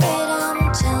the grid, I'm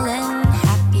chillin',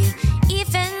 happy.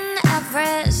 Even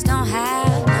Everest don't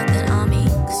have nothing on me.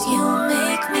 Cause you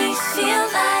make me feel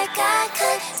like I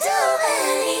could do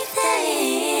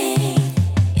anything.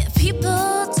 Yeah,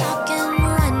 people talking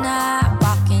when I'm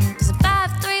walking. Cause I'm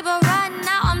 5'3", but right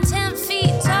now I'm 10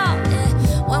 feet tall. Yeah,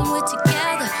 when we're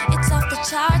together, it's off the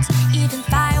charts. Even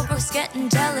fireworks getting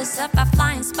jealous of our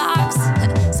flying sparks.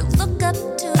 So look up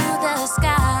to the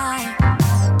sky.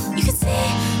 You can see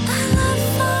our love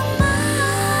for miles.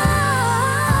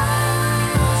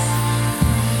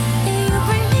 Yeah, you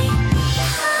bring me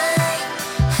high,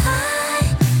 high,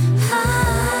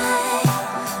 high.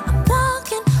 I'm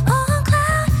walking on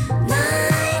cloud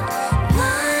nine,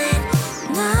 nine,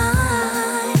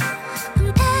 nine.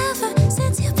 Ever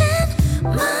since you've been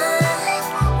mine,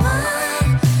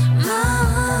 mine,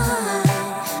 mine.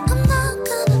 I'm not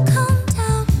gonna come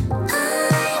down.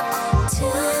 I'm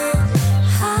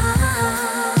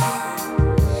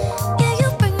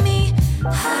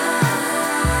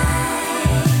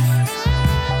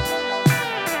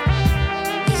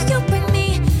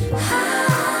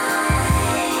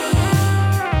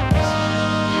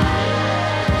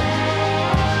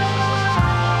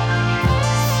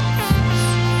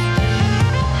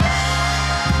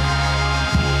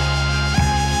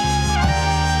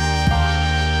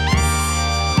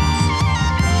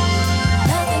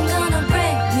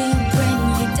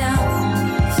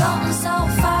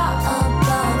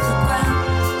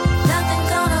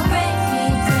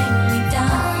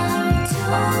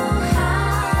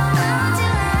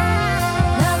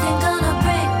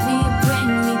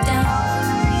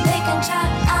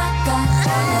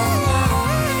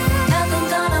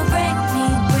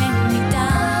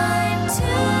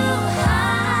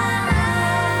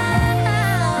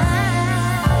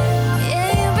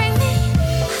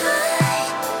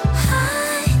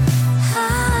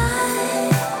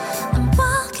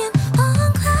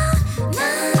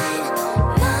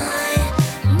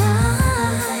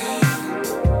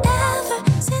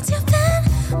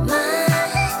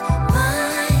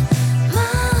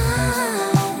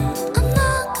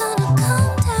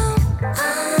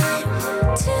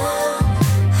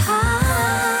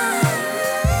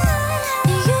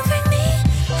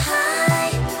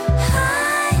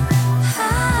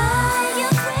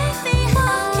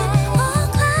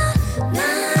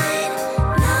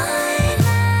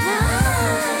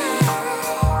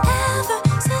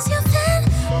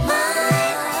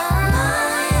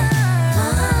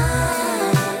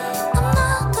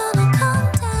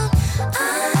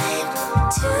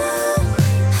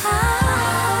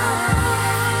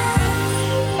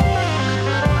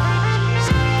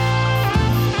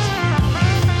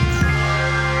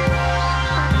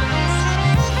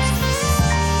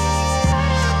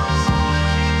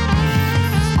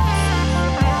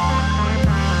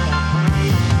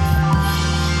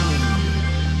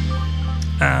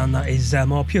is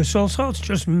more pure soul sorts,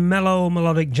 just mellow,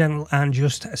 melodic, gentle, and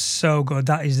just so good.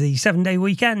 That is the 7-Day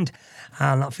Weekend,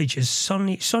 and that features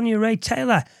Sonia Ray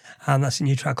Taylor, and that's a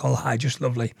new track called High, just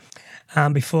lovely.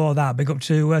 And before that, big up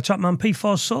to Top Man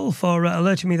P4 Soul for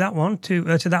alerting me that one to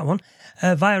that one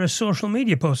via a social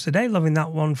media post today. Loving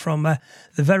that one from the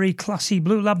very classy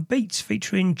Blue Lab Beats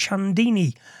featuring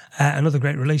Chandini, another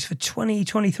great release for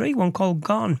 2023, one called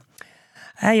Gone.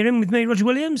 You're in with me, Roger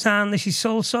Williams, and this is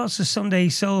Soulsorts, the Sunday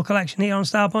Soul Collection here on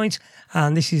Starpoint,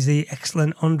 and this is the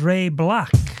excellent Andre Black.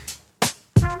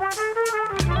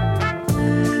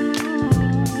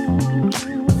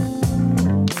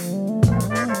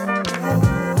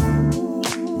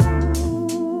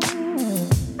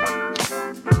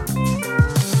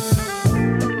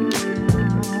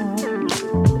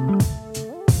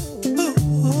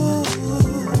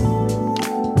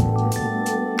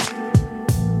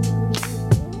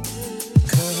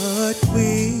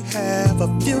 A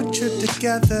future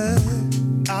together.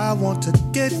 I want to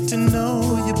get to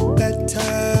know you better.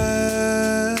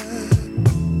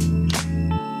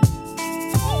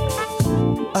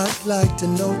 I'd like to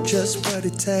know just what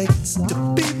it takes to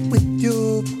be with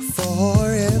you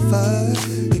forever.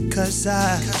 Because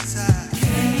I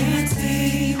can't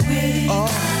be without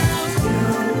you.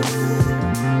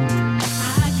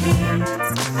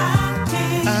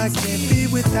 I can't be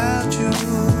without you.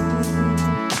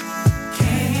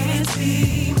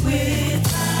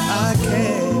 I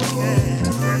can't.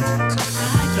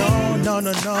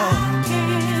 No. I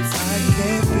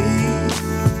can't be.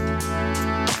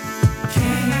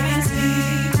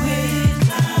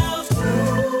 Without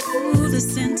you. The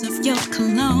scent of your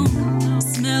cologne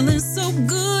smelling so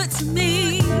good to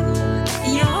me.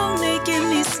 You're making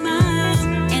me smile,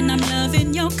 and I'm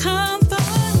loving your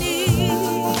company.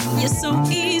 You're so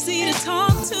easy to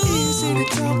talk to,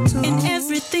 and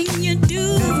everything you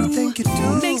do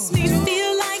makes me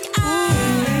feel like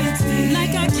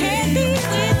I can't be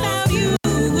without you.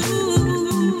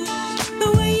 The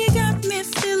way you got me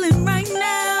feeling right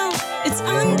now, it's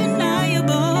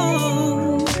undeniable.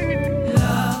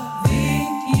 Loving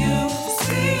you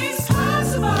seems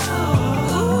possible.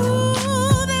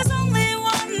 Ooh, there's only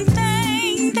one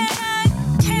thing that I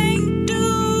can't do.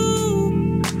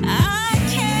 I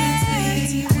can't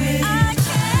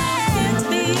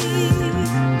be.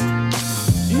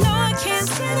 No, I can't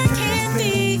say I can't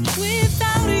be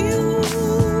without you.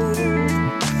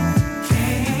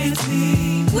 Can't be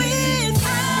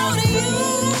without you.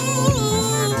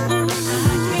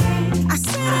 I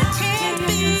said I can't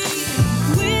be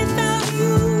without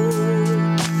you.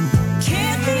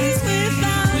 Can't be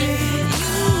without you.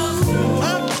 I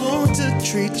want to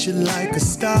treat you like a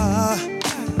star.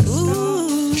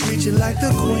 Ooh. Treat you like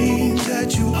the queen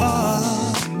that you are.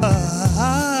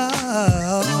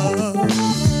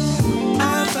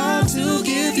 I vow to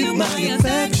give you my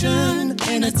affection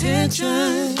and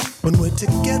attention when we're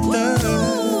together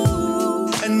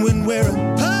and when we're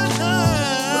apart.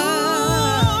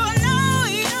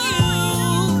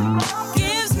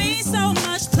 Gives me so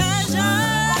much pleasure.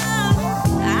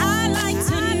 I like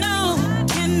to know,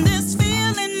 can this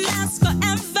feeling last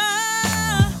forever?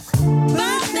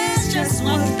 But there's just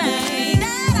one thing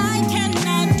that I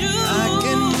cannot do.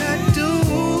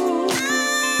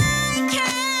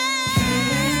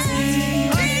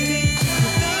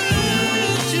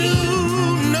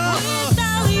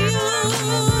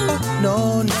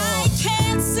 No. I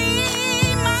can't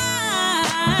see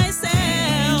myself.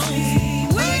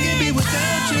 I can't be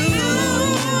without you.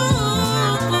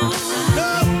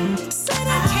 No. Said I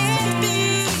can't be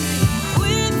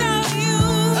without you.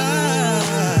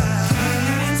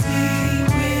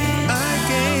 I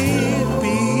can't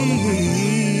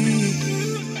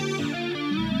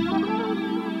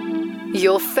be.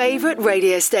 Your favourite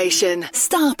radio station,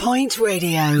 Starpoint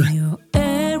Radio. Your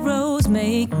arrows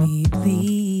make me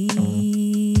bleed,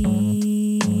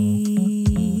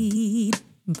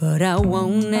 but I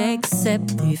won't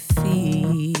accept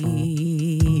defeat.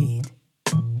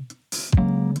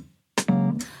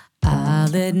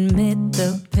 I'll admit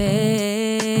the pain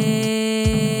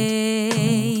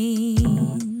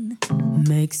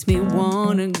makes me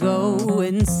wanna go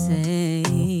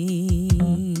insane.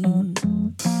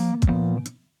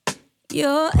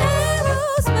 Your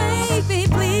arrows make me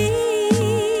bleed,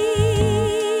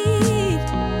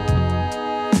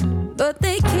 but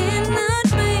they cannot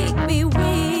make me weak.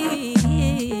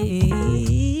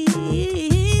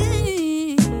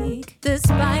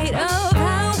 Despite of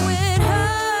how it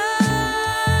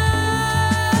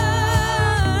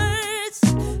hurts,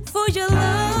 for your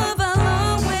love I'll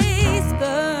always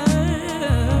burn.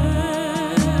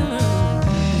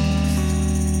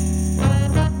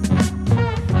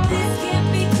 This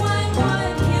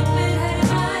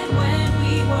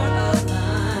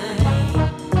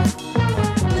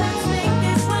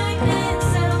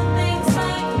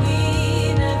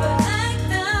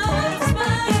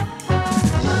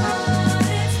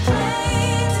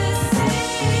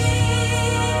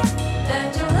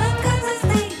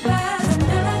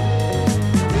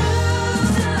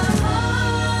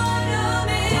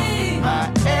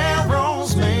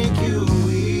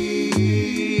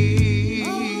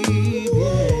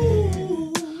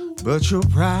but your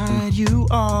pride you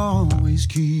always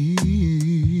keep.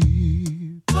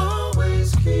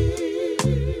 Always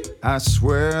keep. I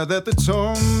swear that the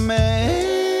tomato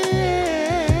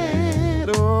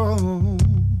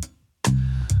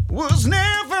was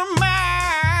never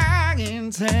my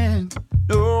intent.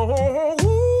 No,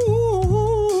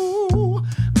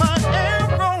 my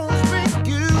arrows make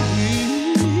you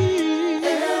weak.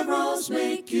 Arrows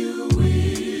make you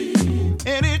weak,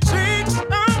 and it takes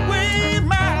away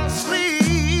my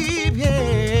sleep.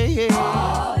 Yeah,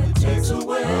 oh, it takes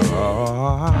away. I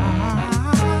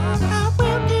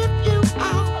will give you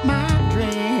all my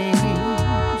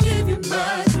dreams. Give you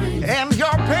my dreams, and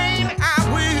your pain I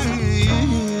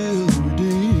will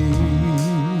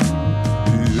redeem.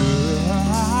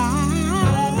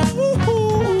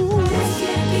 This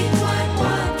can't be quite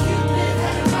what Cupid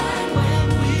had in mind when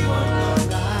we were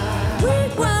alive. We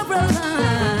were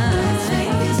alive. Let's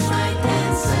make this right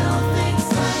and sell things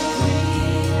like we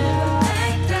never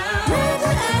act out. Never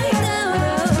act out.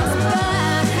 It's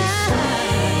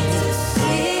plain to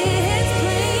see.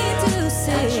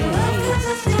 Love cuts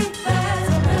as deep as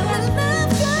love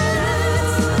cuts.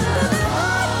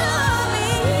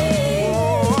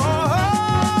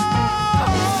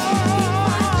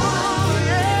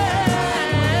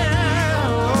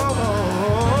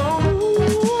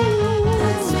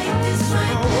 Let's make this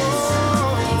right and sell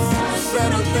things like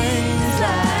Settle things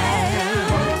out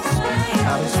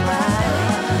of spite.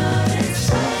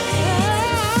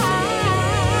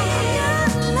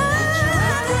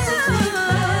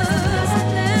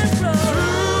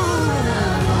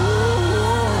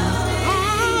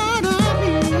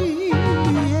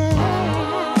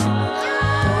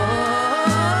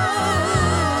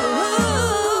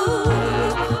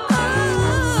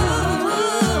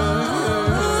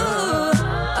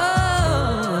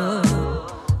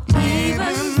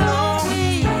 Even though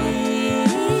it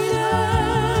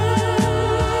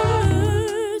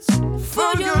hurts,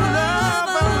 for your love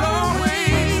I'll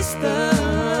always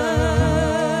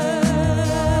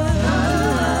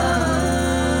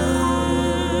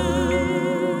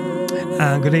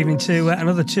And good evening to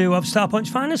another two of Starpoint's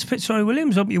finest, Fitzroy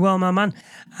Williams. Hope you're well, my man.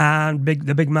 And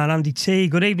the big man, Andy T.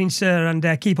 Good evening, sir, and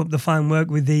keep up the fine work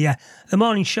with the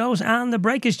morning shows and the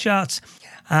Breakers charts.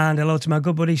 And hello to my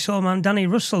good buddy, soulman Danny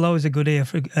Russell. Always a good ear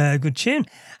for a good tune.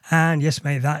 And yes,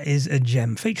 mate, that is a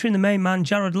gem. Featuring the main man,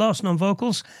 Jared Lawson on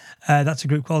vocals. That's a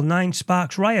group called Nine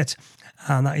Sparks Riot.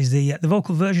 And that is the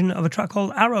vocal version of a track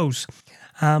called Arrows.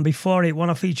 And before it, one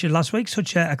I featured last week,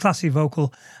 such a classy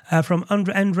vocal from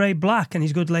Andre Black and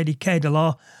his good lady Kay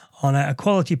Delore on a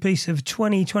quality piece of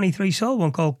 2023 soul,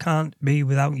 one called Can't Be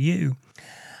Without You.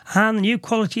 And the new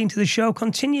quality into the show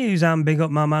continues, and big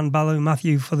up my man Baloo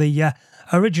Matthew for the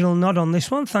original nod on this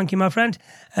one. Thank you, my friend.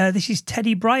 This is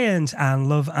Teddy Bryant and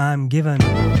Love I'm Given.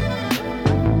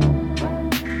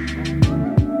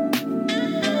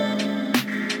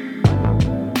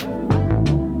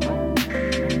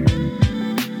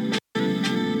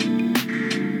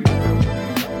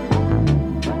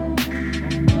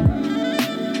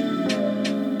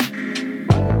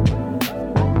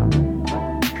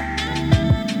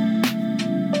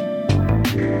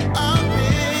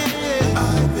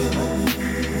 I've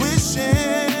been wishing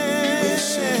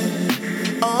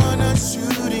on a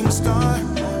shooting star,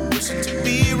 wishing to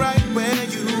be right where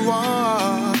you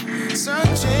are,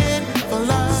 searching for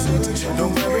light.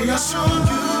 Don't worry, I'll show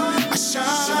you, I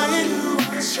shine.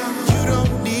 You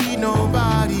don't need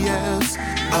nobody else.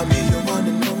 I'll be your one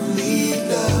and only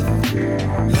love.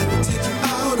 Let me take you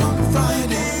out on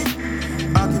Friday.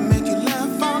 I can make you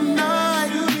laugh all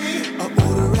night. I'll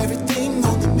order everything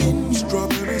on the menu.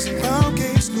 Strawberries and pound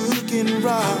cakes looking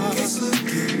right.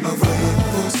 I'll wait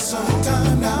for some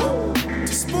time now to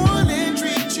spoil and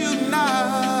treat you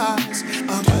nice.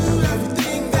 I'll do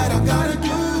everything that I gotta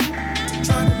do to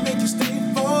try to make you stay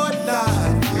for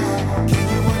life. Can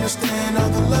you understand all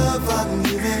the love I'm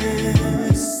giving?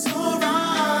 It's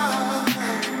alright,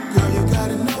 girl. You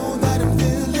gotta know that I'm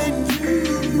feeling you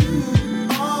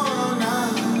all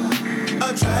night.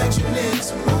 Attraction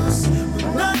is a must, but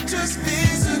not just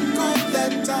physical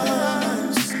at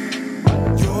times.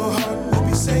 Your heart will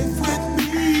be safe with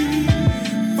me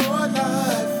for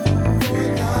life, for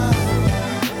life.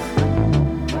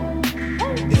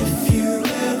 If you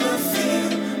ever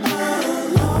feel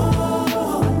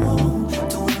alone,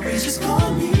 don't worry, just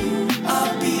call me.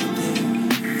 I'll be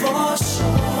there for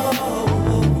sure.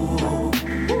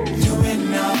 You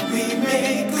and I, we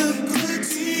make a good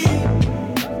team.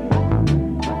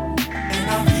 And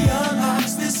I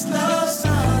realize this love's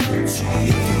not a dream.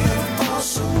 If you ever fall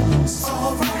short, it's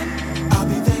alright. I'll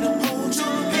be there to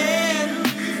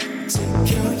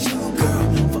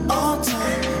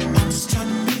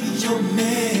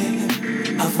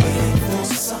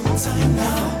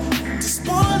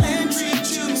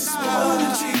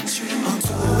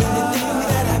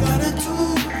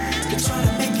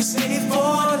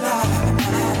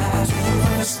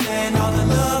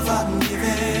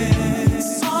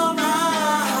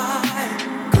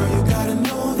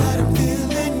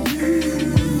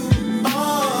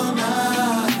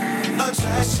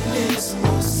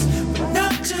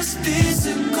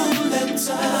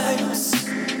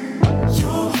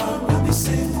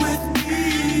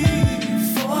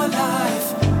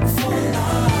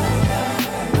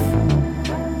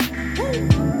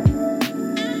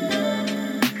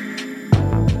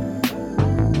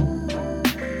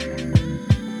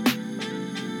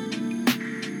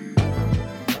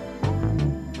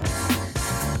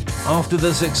After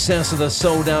the success of the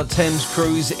sold-out Thames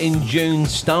cruise in June,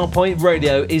 Starpoint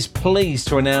Radio is pleased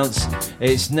to announce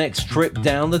its next trip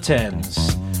down the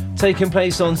Thames. Taking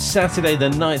place on Saturday the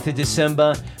 9th of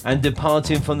December and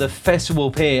departing from the Festival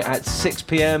Pier at 6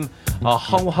 p.m, a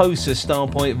whole host of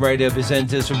Starpoint Radio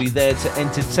presenters will be there to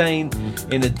entertain,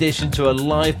 in addition to a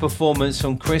live performance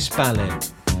from Chris Ballin.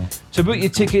 To book your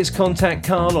tickets, contact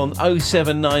Carl on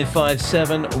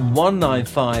 07957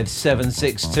 195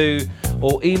 762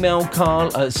 or email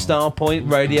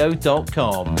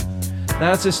carl@starpointradio.com.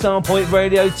 That's a Starpoint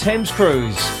Radio Thames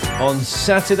Cruise on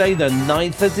Saturday the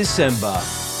 9th of December.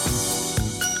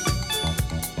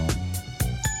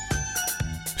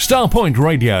 Starpoint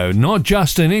Radio, not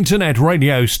just an internet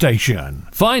radio station.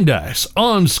 Find us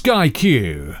on Sky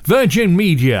Q, Virgin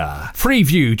Media,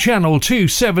 Freeview Channel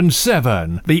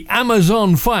 277, the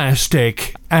Amazon Fire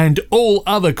Stick, and all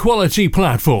other quality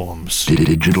platforms.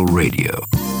 Digital radio.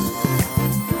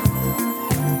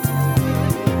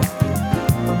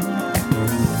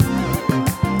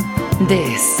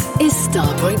 This is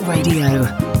Starpoint Radio.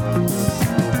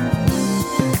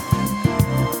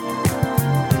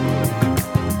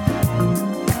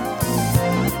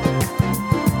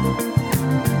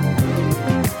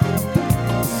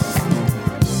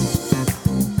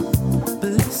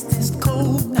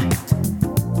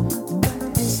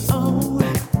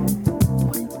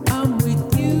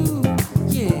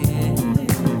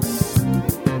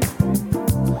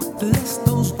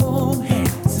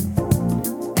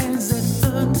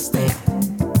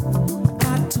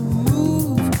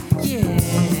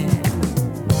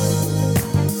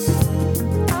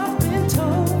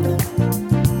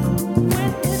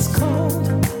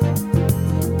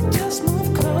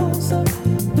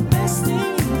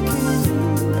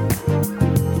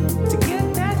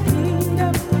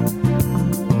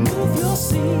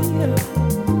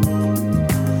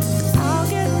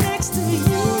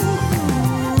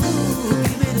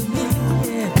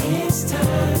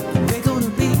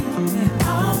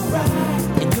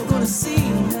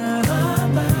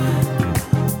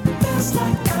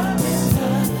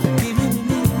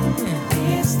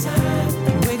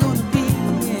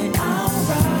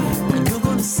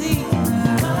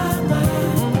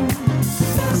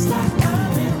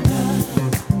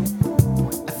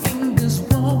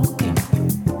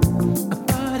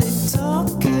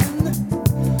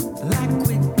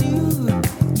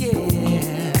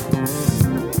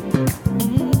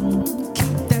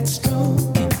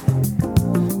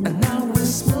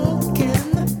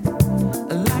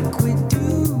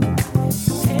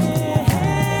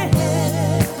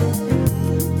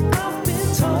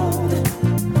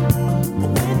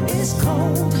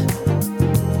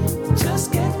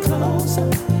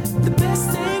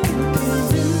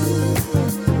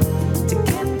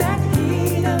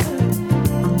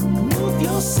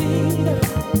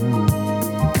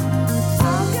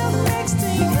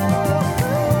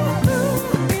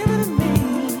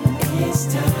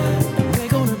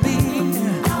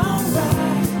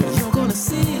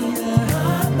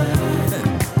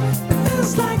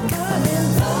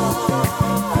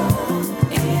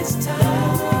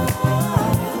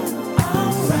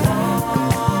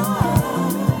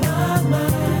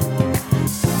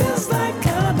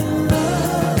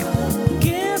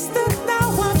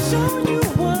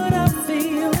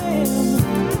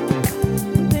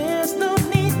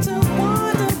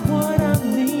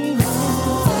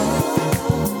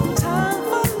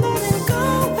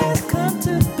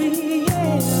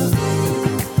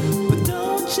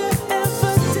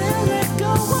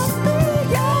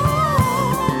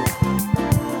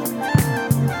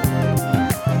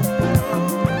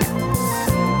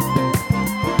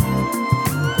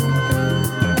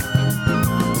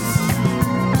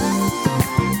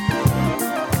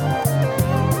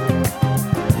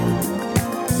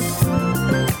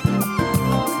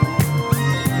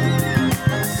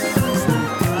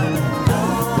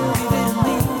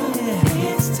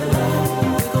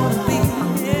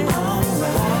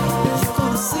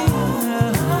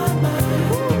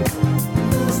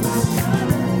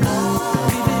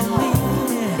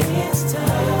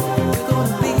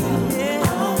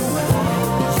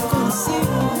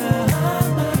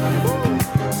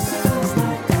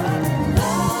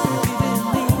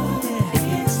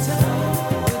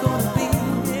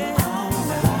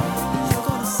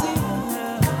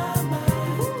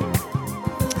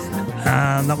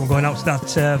 And that one going out to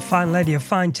that fine lady of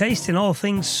fine taste in all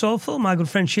things soulful, my good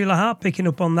friend Sheila Hart, picking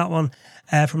up on that one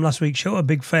from last week's show, a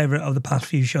big favourite of the past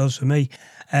few shows for me.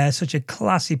 Such a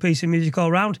classy piece of music all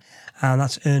round. And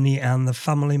that's Ernie and the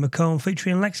Family McComb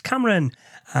featuring Lex Cameron.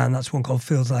 And that's one called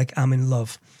Feels Like I'm in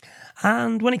Love.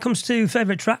 And when it comes to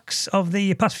favourite tracks of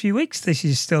the past few weeks, this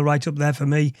is still right up there for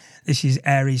me. This is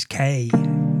Aries K.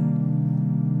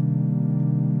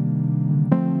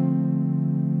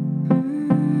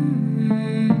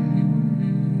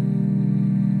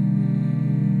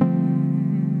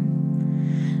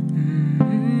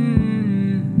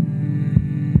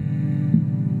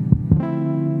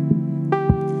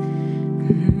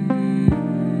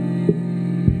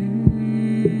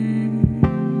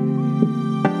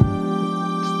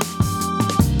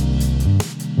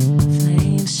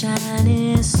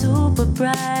 Shining super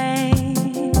bright,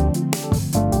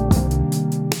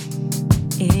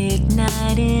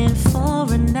 igniting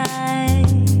for a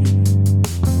night,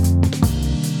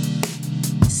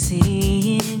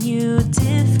 seeing you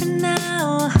different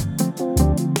now.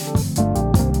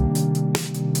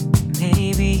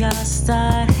 Maybe I'll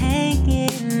start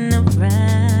hanging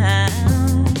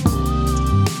around.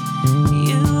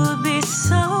 You would be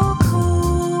so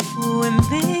cool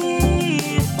with me.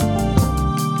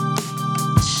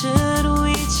 Should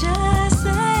we just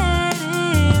let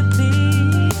it be?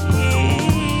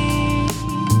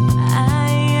 I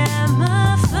am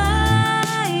a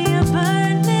fire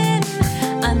burning.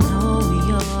 I know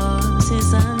yours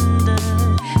is under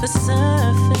the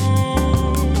surface.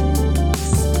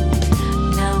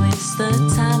 Now it's the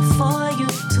time for you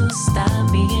to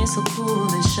stop being so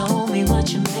cool and show me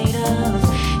what you're made of.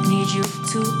 Need you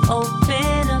to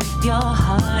open up your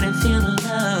heart and feel the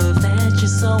love that you're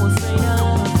so afraid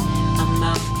of. I'm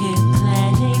out here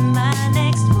planning my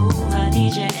next move. I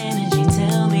need your energy.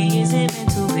 Tell me, is it meant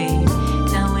to be?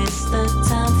 Now it's the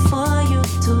time for you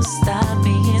to stop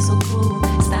being so cool.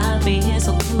 Stop being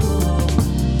so cool.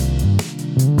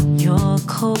 You're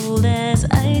cold as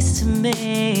ice to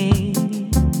me.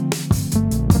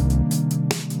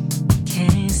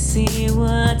 Can't see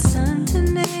what's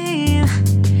underneath.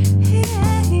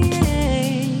 Yeah,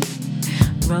 yeah.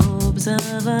 Robes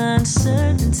of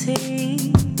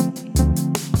uncertainty,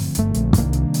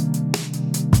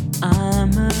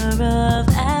 armor of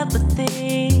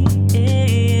apathy.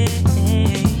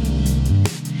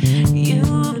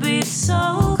 You'd be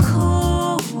so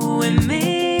cool with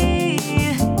me.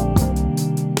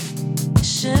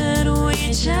 Should we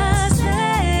just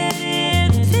let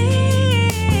it be?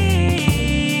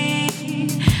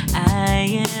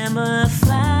 I am a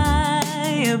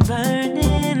fire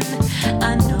burning.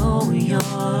 I know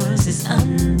yours is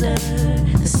under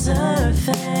the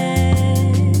surface.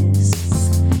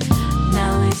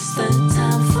 Now it's the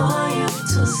time for you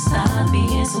to stop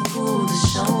being so cool, to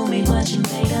show me what you're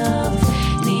made of.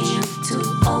 Need you to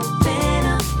open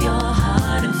up your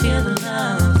heart and feel the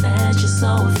love that you're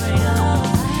so afraid of.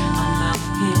 I'm out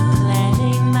here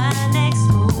planning my next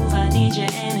move. I need your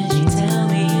energy. Tell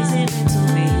me, is it meant to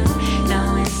be?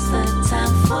 Now it's the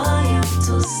time for you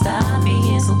to stop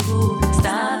being so cool.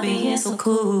 Stop being so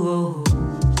cool.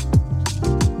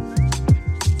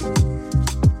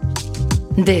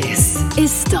 This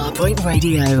is Starpoint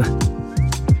Radio.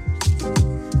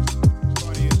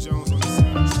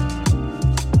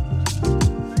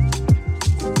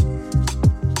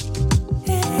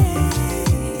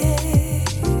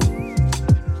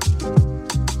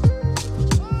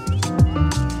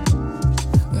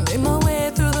 Made my way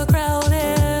through the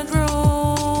crowded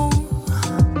room.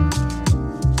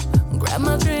 Grabbed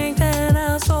my drink and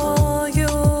I saw you.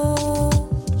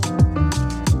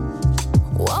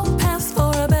 Walked past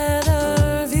for a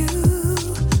better view.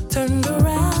 Turned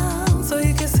around so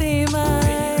you could see my.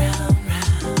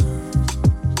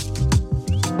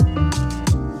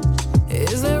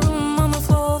 Is there room on the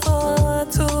floor for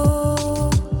two?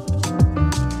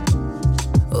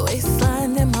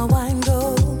 Waistline and my wine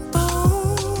go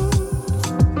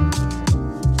boom.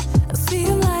 I see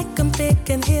you like I'm thick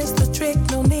and here's the trick.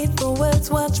 No need for words,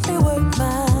 watch me work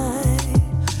my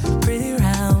pretty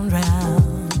round,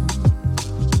 round.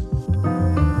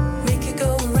 Make it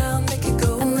go around, make it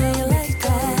go around. I know you like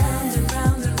that. Round and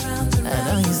round and round. I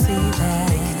know you see that.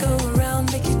 Make it go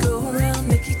around, make it go around,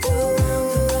 make it go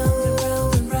round and round and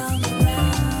round and round and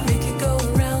round. Make it go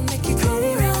around, make it go around, make it go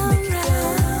round and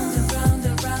round and round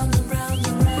and round and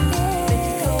round. Make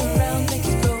it go around, make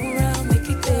it go around, make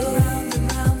it go round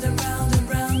and round and round and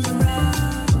round and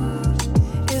round.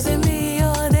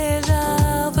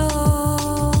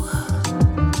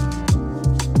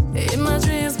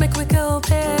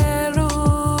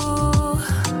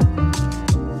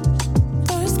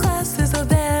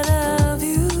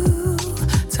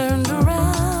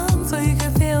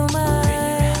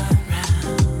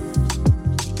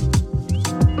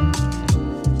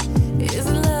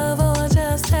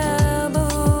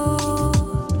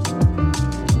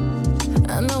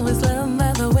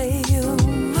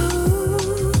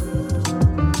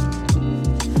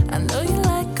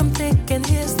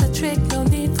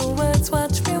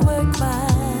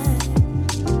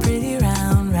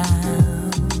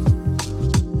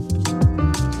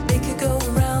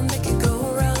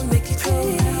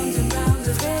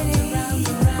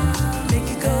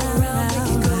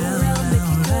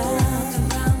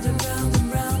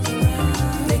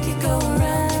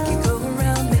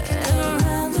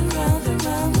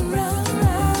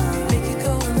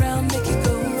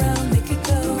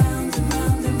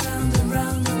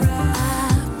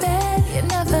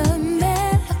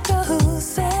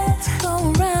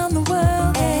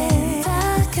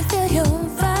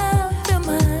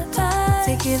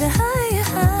 get it higher,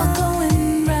 higher.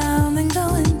 Going round and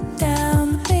going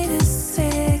down. The beat is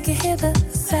sick, you hear the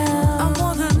sound. I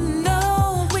wanna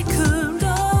know we could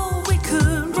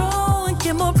roll and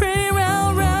get more pretty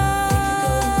round, round.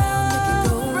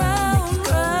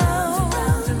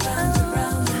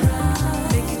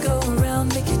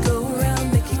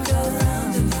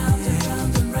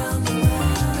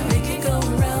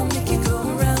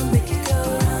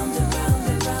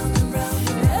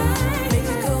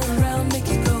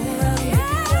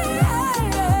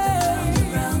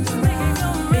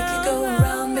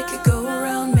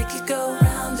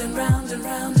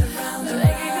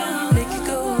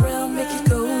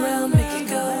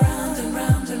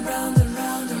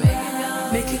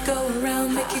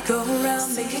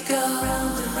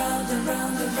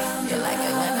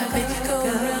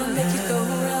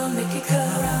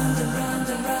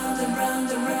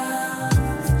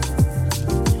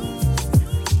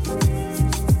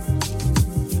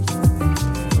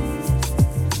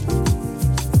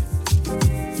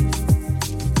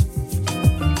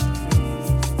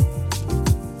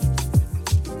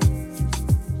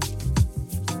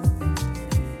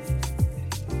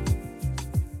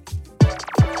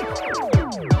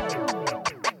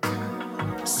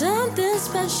 Something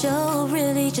special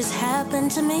really just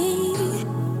happened to me.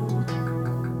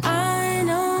 I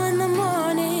know in the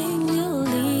morning you'll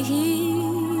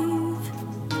leave.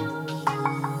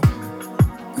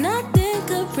 Nothing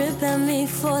could prepare me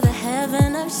for the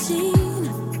heaven I've seen.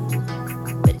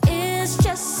 But it's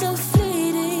just so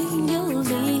fleeting, you'll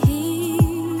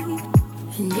leave.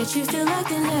 And yet you feel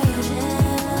like an angel.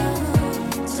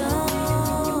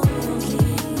 Don't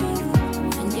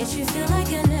leave. And yet you feel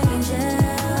like an angel.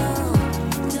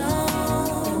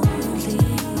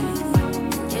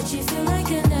 You feel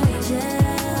like an angel,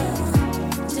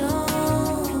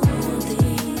 don't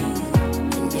leave.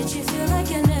 And yet you feel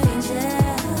like an angel,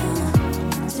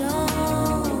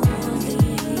 don't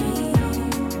leave.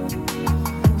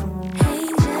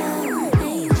 Angel,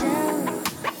 angel,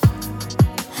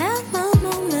 have my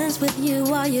moments with you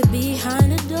while you're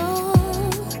behind a door.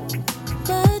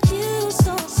 But you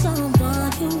saw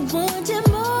someone who wanted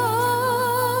more.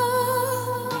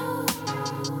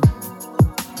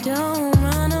 Don't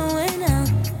run away now,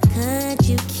 could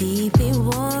you keep it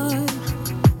warm?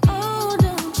 Oh,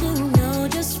 don't you know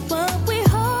just what we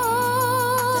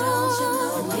hold? Don't you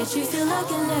know? Yet you feel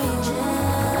like an angel,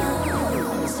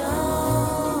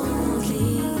 don't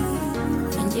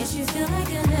leave. And yet you feel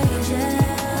like an angel,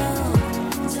 don't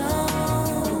leave.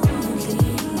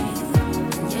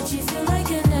 And yet you feel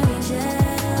like an angel,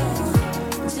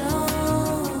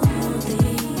 don't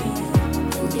leave.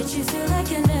 And yet you feel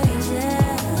like an angel.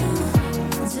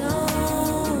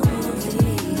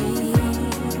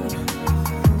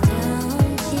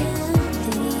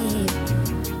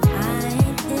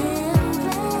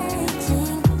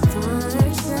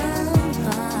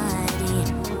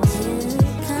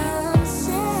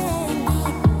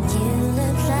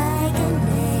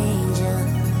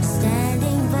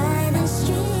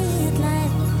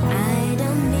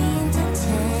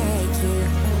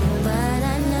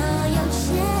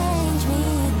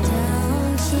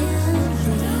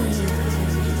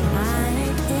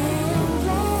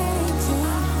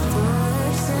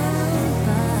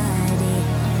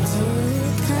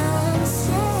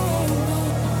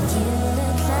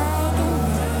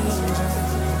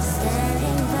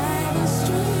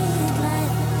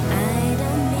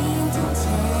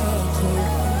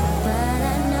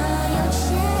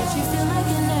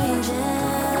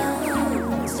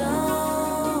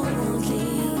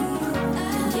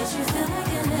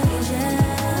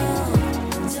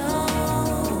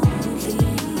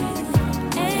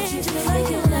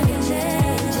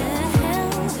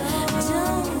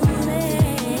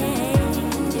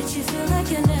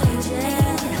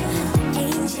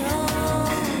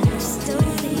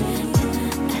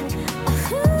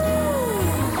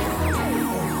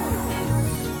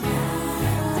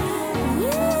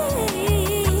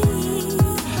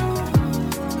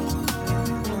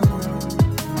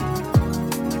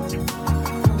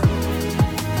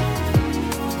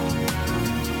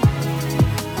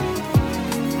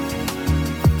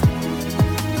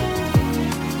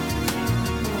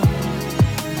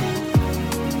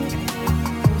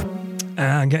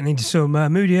 And getting into some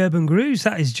moody urban grooves,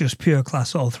 that is just pure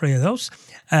class, all three of those,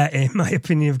 in my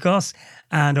opinion, of course.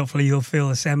 And hopefully you'll feel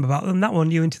the same about them. That one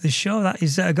new into the show, that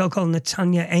is a girl called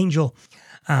Natanya Angel.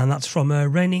 And that's from a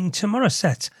Raining Tomorrow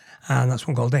set. And that's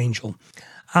one called Angel.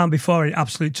 And before it,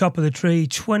 absolute top of the tree,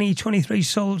 2023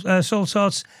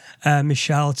 Soulsorts,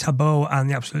 Michelle Tabot, and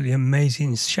the absolutely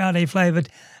amazing Sade flavoured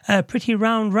Pretty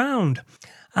Round Round.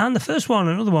 And the first one,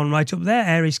 another one right up there,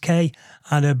 Aries K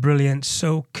and a brilliant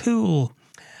So Cool.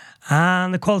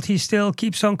 And the quality still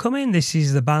keeps on coming. This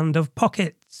is the band of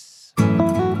Pockets.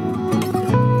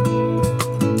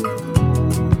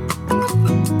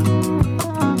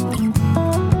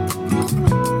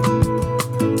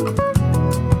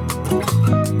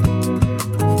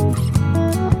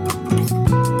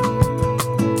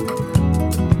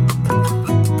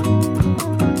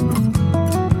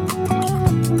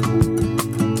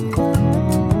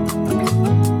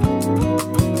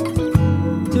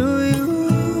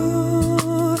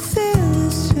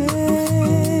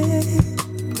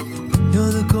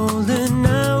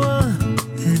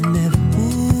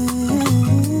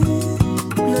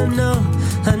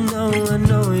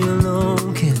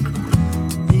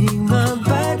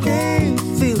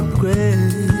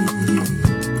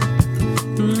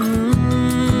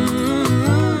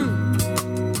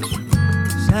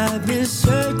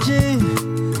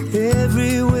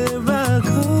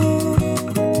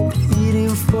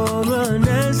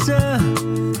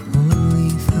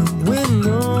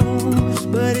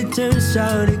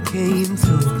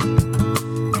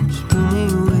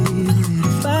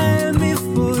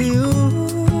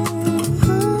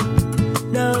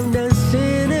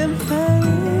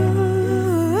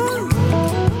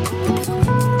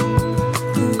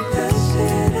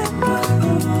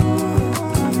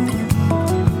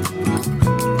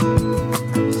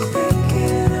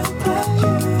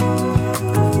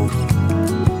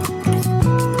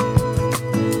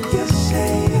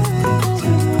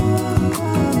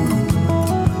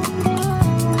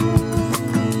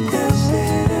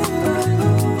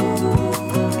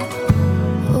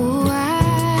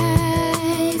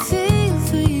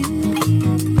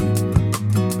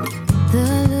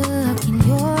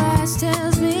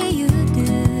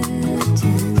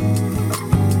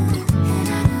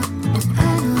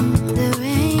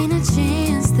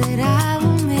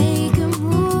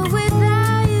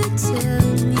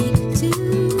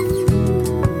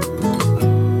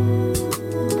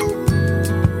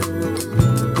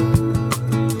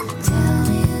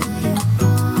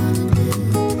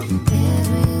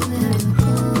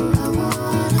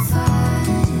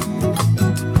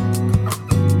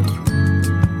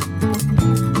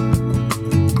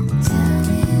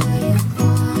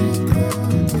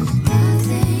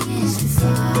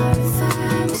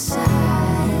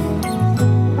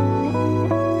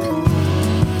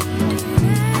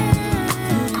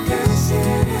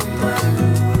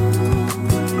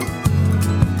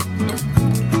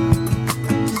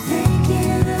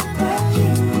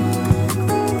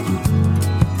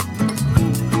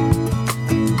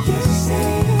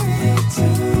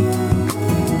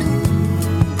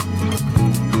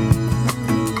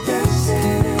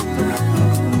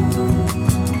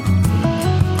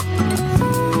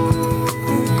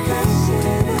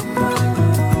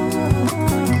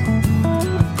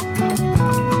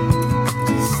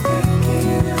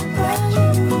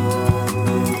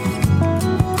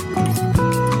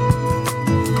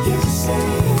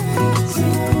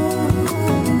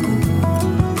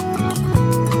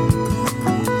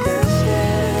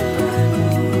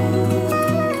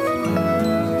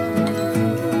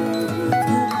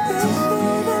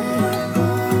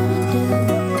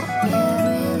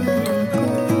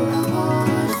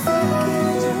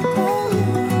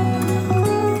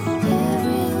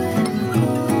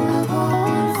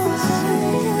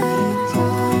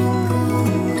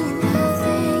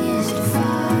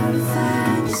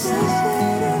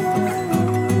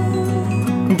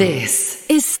 This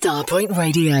is Starpoint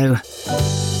Radio.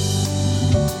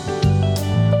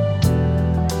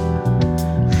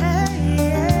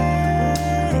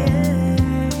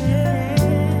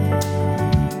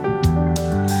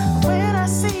 When I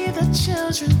see the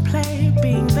children play,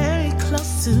 being very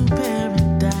close to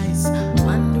paradise,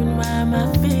 wondering why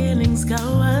my feelings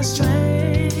go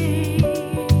astray.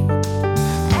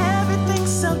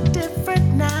 Everything's so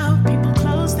different now. People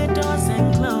close their doors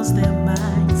and close their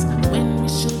minds when we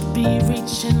should be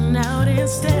reaching out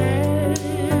instead.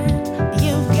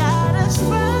 You've gotta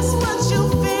trust what you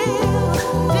feel,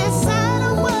 decide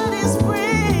on what is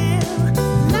real,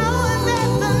 knowing that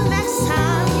the next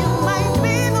time you might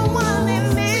be the one in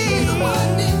need.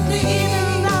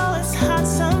 Even though it's hard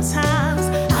sometimes,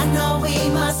 I know we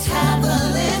must have a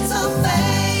little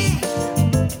faith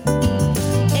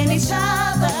in each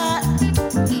other.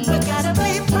 We gotta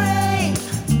be brave.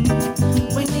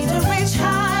 We need to reach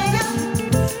higher.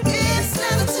 It's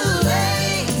never too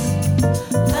late.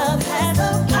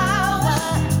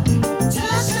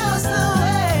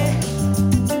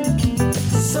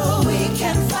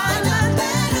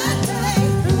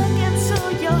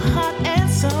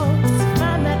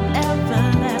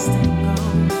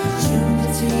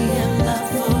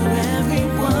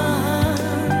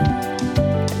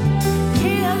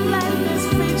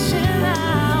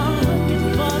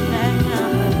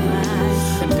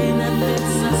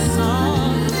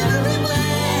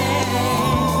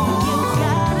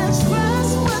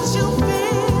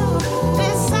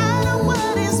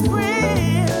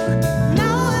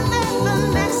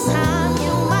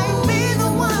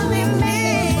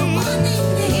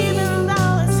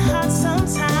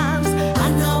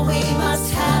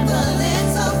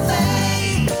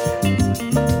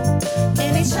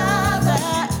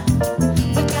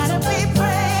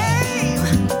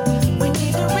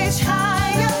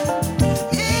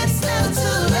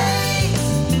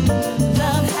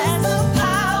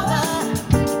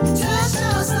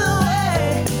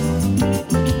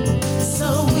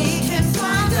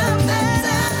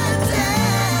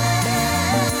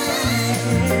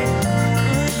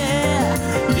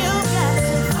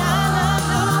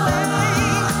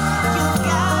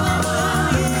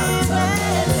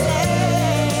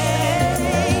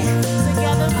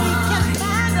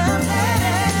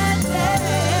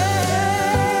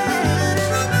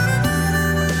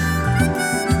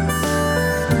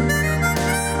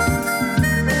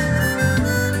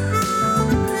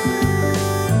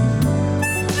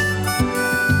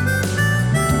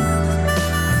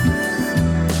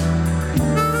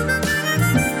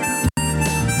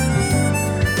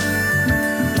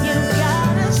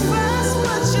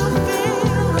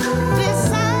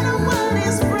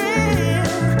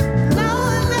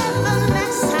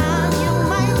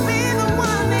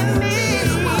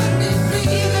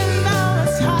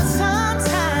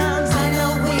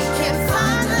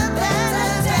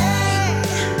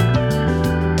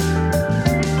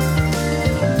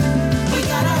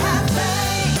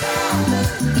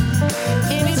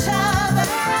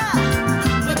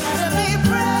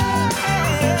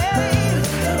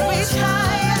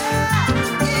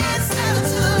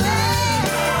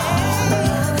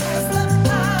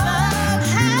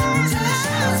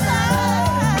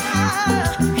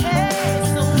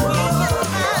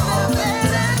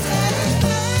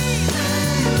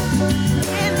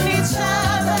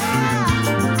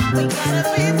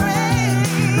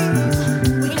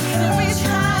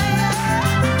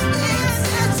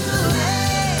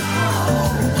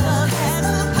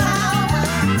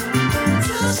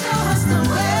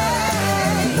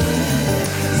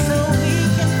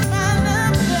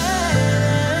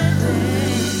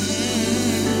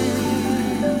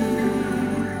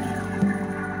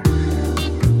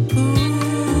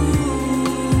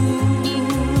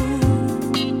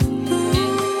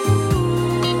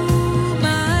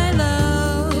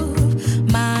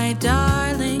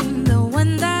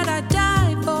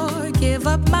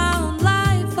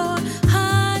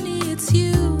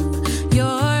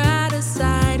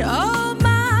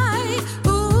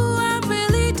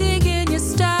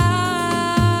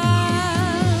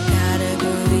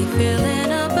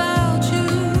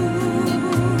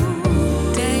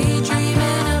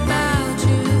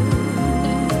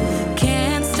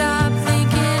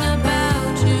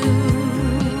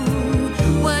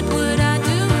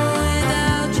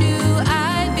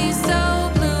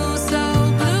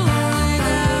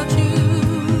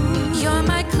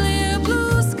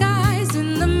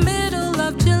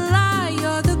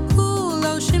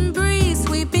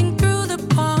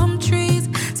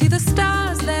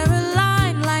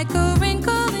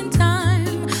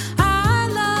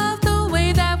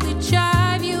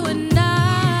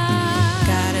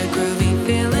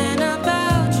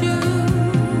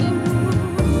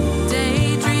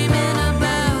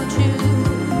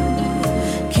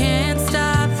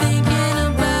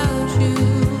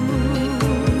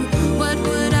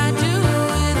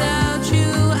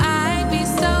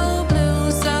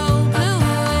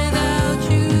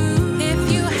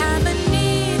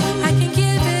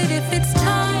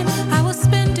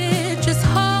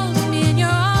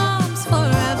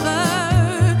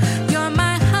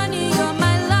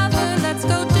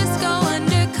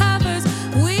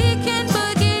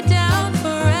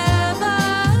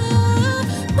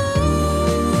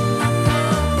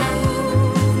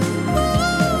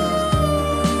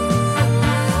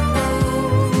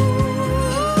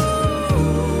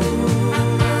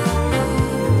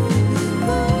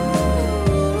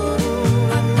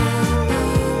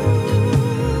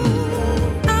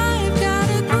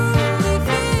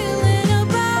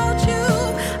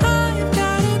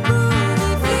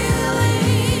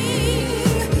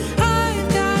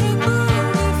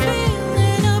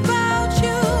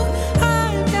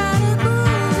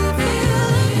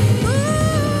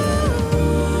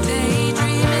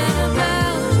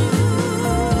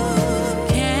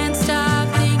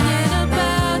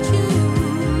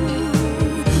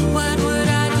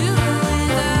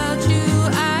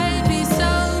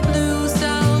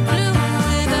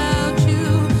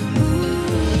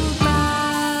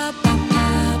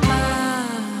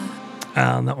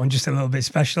 And that one just a little bit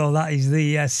special. That is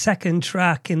the second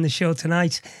track in the show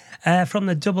tonight from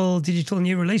the double digital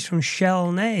new release from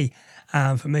Shell Nay.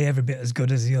 And for me, every bit as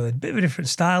good as the other. Bit of a different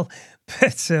style,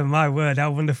 but my word, how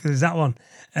wonderful is that one?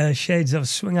 Shades of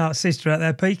Swing Out Sister at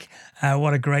their peak.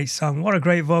 What a great song, what a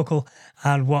great vocal,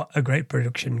 and what a great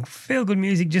production. Feel good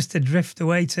music just to drift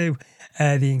away to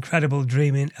the incredible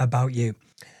Dreaming About You.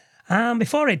 And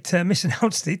before it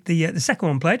misannounced it, the second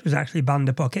one played was actually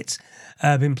Banda Pockets.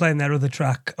 Been playing their other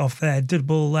track off their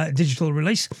double digital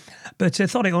release, but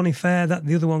thought it only fair that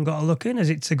the other one got a look in, as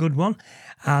it's a good one,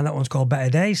 and that one's called Better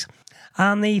Days.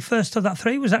 And the first of that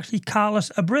three was actually Carlos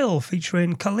Abril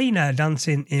featuring Kalina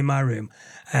Dancing in My Room.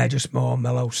 Just more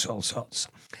mellow soul sorts.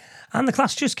 And the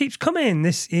class just keeps coming.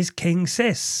 This is King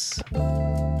Sis.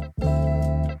 I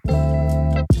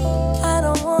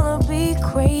don't wanna be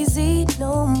crazy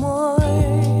no more.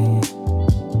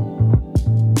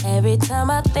 Every time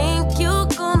I think you're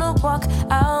gonna walk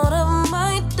out of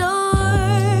my door,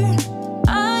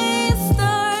 I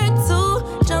start to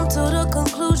jump to the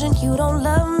conclusion you don't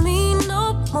love me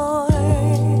no more.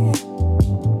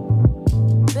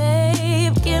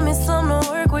 Babe, give me something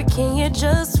to work with. Can you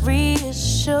just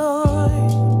reassure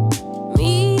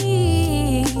me?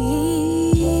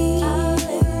 I'll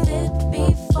end it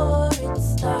before it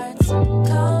starts.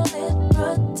 Call it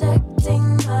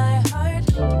protecting my heart.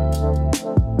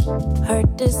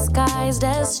 Hurt disguised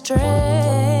as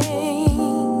strength,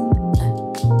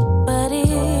 but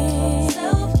it's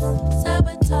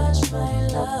self-sabotage my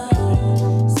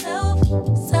love.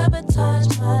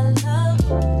 Self-sabotage my love.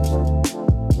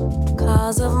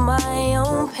 Cause of my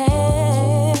own pain.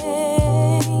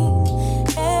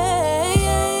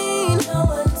 No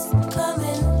one's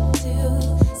coming to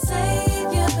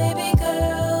save you, baby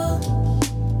girl.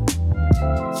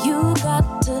 You got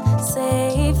to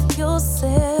save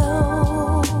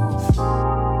yourself.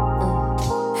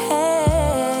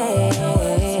 Hey,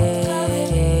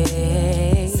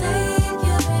 save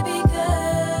you, baby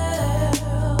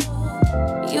girl.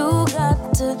 You got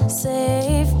to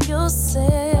save yourself.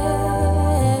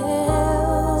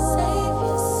 Save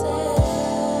yourself.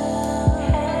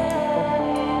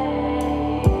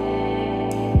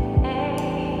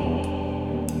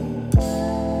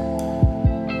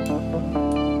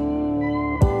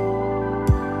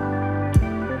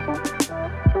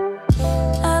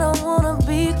 I don't wanna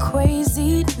be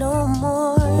crazy no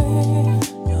more.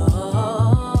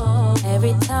 No.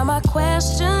 Every time I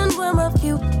question what my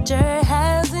future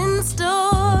has in store,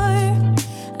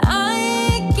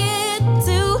 I get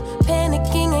to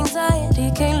panicking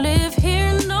anxiety. Can't live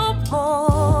here no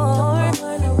more.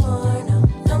 No more,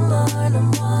 no more, no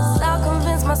more. So I'll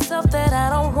convince myself that I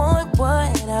don't want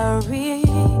what I really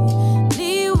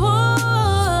want.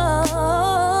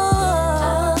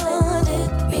 I'll end it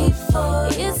before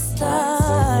it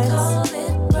starts. Call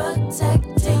it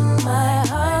protecting my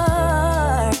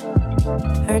heart.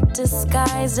 Hurt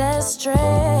disguised as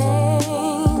strength,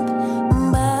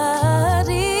 but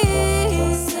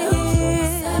it's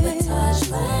self-sabotage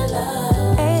my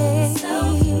love.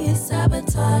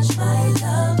 Self-sabotage my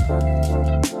love.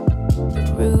 The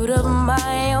root of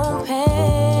my own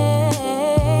pain.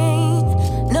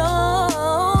 No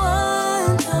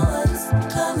one's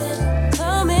coming.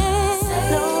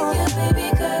 Save your baby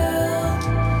girl.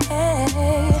 Hey,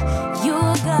 you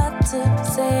got to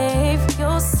save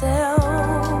yourself.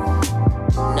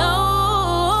 No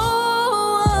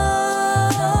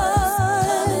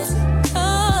one's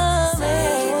coming.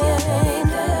 Save your baby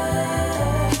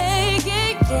girl. Hey,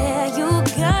 yeah, you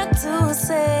got to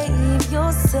save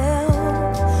yourself.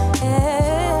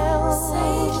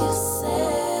 Save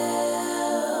yourself.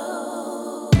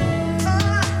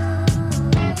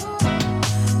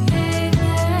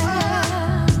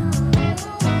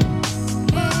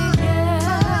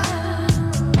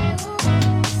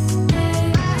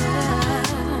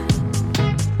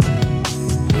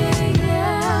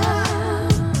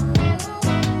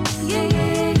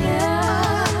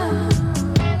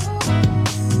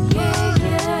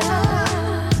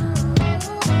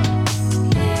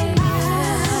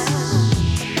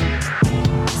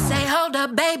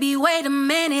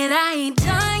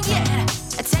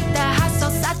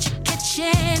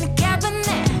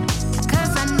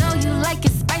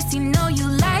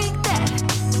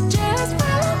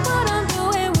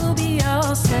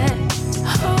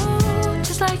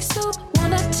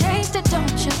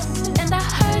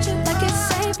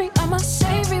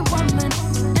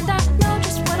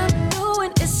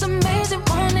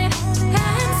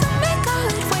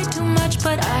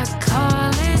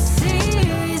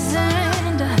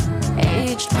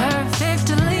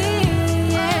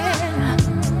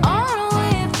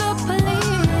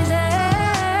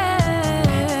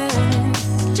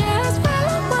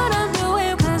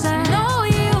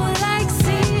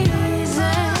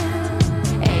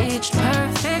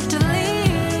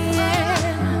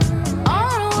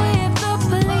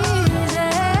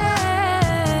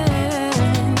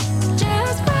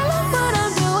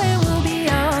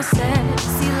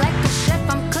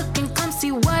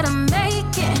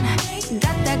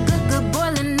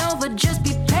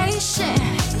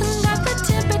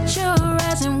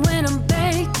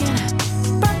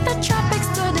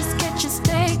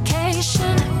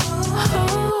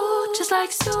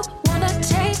 you wanna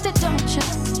taste it, don't you?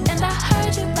 And I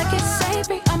heard you like it's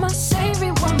savory. I'm a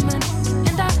savory woman,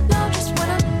 and I know just what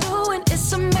I'm doing.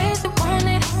 It's amazing, won't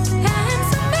it? And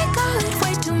some may call it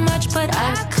way too much, but I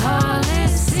call it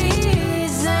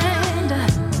seasoned,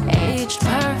 aged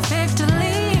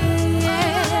perfectly.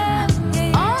 Yeah,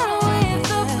 all with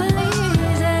the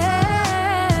pleasing.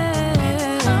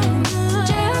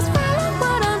 Just follow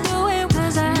what I'm doing,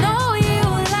 'cause I know you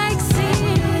like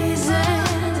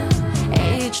seasoned,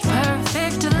 aged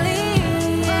perfectly.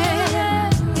 Yeah,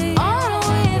 all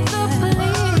with the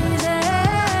pleasing.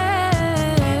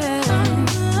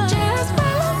 Just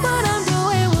follow what I'm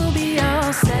doing, we'll be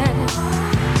all set.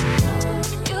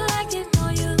 You like it, know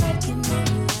you like it, know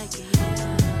you like it.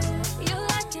 You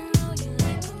like it, know you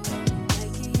like it, know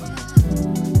you like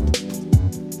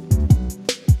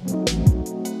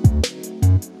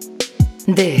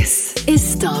it. This is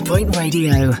Starpoint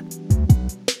Radio.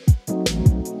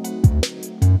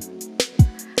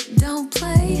 Don't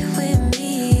play with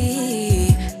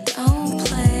me. Don't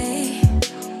play.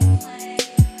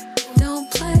 Don't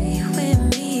play with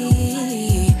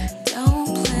me.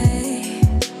 Don't play.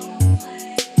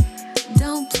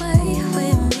 Don't play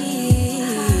with me.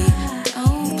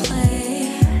 Don't play.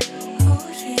 Oh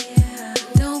yeah.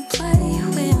 Don't play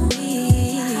with me.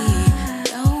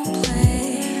 Don't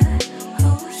play.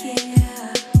 Oh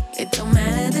yeah. It don't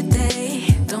matter the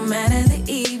day, don't matter the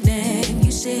evening.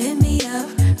 You should hit me up.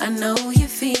 I know you're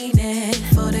feeding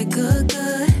for the good,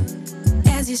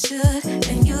 as you should.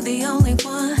 And you're the only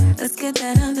one. Let's get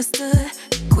that understood.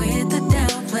 Quit the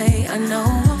downplay. I know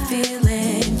I'm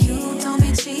feeling you. Don't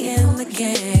be cheating the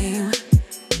game.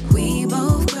 We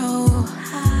both grow.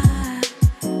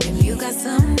 If you got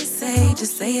something to say,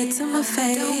 just say it to my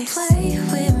face. Don't play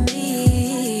with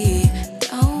me.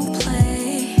 Don't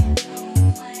play.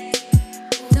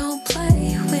 Don't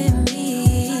play with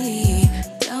me.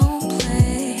 Don't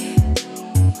play.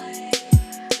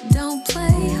 Don't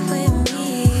play with me.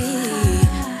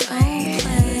 Don't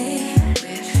play.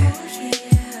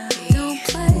 Don't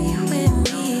play with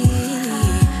me.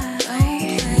 Don't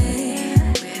play.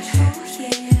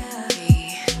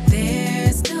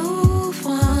 There's no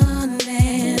one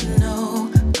and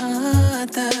no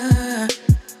other.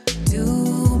 Do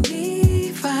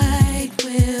me right,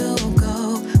 we'll go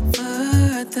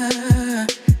further.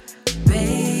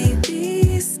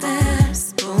 Baby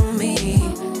steps pull me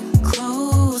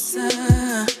closer.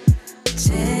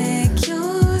 Check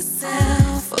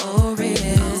yourself or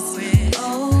it's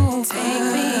over. Take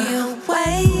me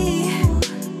away.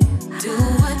 Do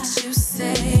what you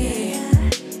say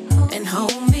and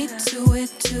hold me to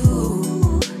it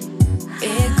too.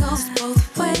 It goes both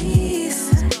ways.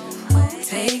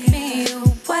 Take me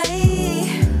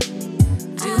away.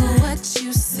 Do what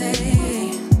you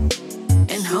say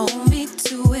and hold me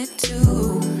to it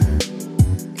too.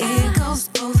 It goes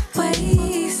both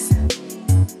ways.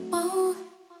 Oh,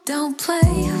 don't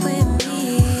play with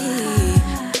me.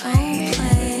 Don't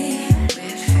play.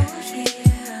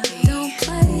 Don't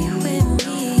play with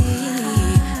me.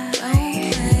 Don't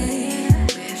play.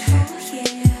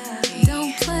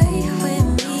 Don't play with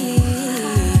me.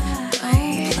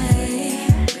 Don't play.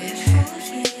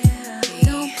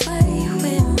 Don't play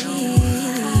with me.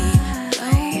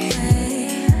 Don't play.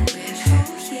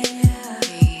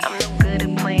 I'm no good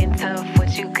at playing tough. What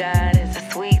you got is a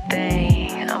sweet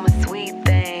thing. I'm a sweet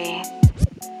thing.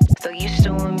 So you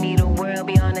showing me the world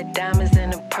beyond the diamonds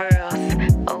and the pearls.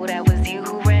 Oh, that was you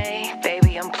who rang?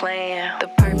 Baby, I'm playing. The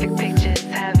perfect picture is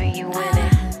having you in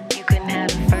it. You can have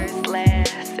the first,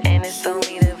 last, and it's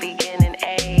only the beginning.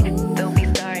 Ayy, don't be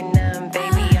starting none,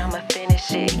 baby. I'ma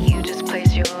finish it. You just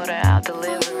place your order, I'll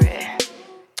deliver it.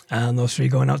 And those three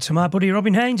going out to my buddy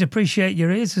Robin Haynes. Appreciate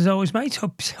your ears as always, mate.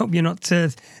 Hope you're not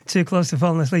too close to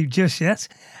falling asleep just yet.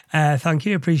 Thank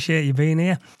you. Appreciate you being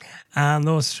here. And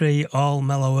those three all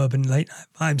mellow urban late night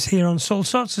vibes here on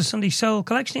Soulsorts, the Sunday Soul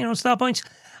Collection here on Starpoint.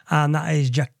 And that is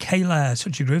Jack Kayla,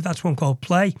 Such a Groove. That's one called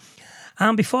Play.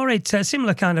 And before it, a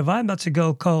similar kind of vibe. That's a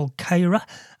girl called Kyra.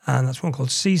 And that's one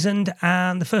called Seasoned.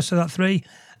 And the first of that three,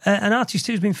 an artist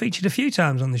who's been featured a few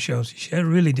times on the show. So I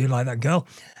really do like that girl.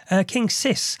 King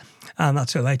Sis. And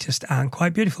that's her latest and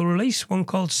quite beautiful release, one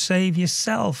called Save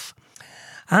Yourself.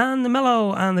 And the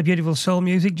mellow and the beautiful soul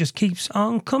music just keeps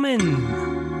on coming.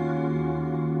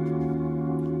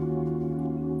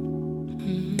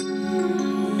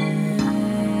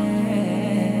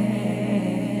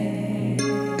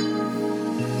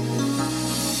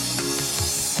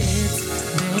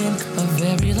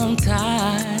 Very long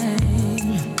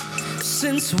time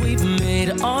since we've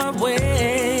made our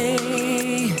way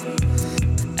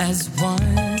as one,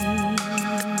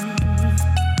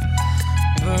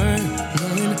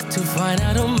 burning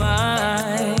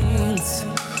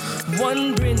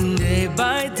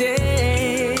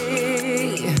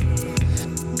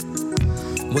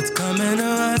What's coming to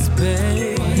us,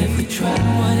 babe? What if we try?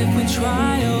 What if we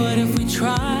try? What if we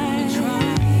try?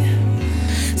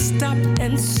 Stop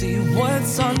and see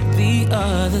what's on the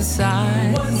other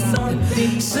side. What's on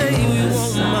the Say you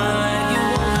won't mind, you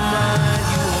won't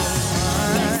mind, you won't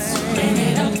mind. Let's open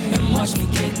it up and watch me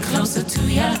get closer to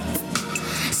ya.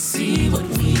 See what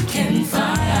we can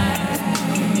find.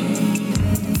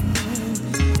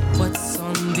 What's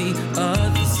on the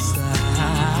other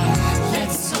side?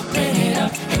 Let's open it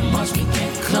up and watch me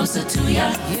get closer to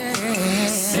ya. Yeah.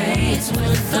 Say it's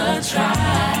worth a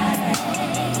try.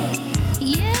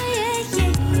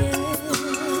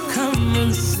 Come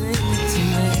and sing it to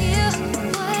me. Hear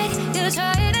what you're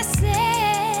trying to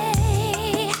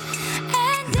say,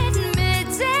 and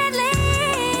admittedly,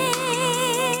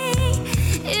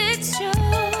 it's true.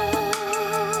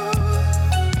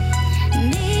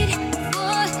 Need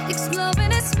for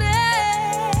exploring a space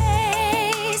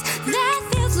that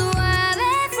feels wild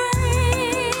and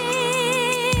free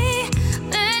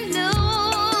and new.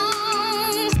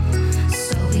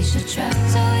 So we should try.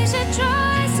 So we should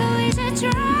try. So we should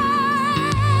try.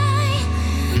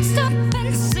 Stop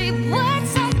and see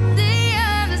what's on the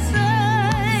other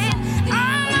side. I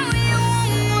know you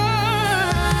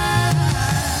want.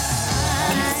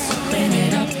 Let's open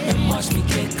it up and watch me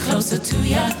get closer to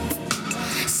ya.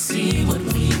 See what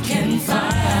we can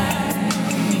find.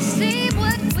 See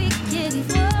what we can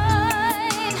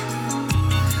find.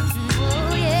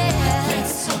 Oh yeah.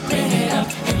 Let's open it up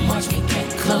and watch me get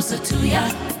closer to ya.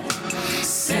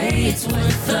 Say it's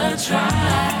worth a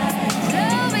try.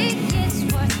 Tell me it's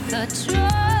worth a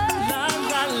try. La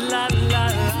la la la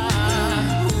la.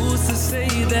 Who's to say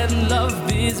that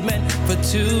love is meant for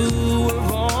two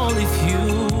or only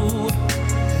few?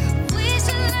 We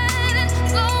should let it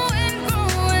go and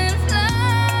grow and fly.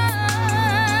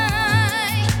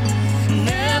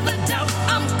 Never doubt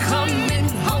I'm coming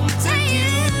home to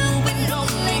you and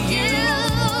only you.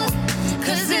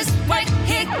 'Cause this right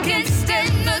here can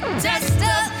stand the test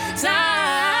of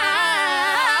time.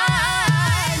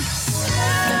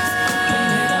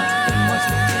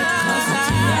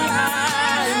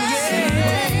 See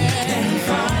what we can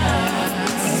find.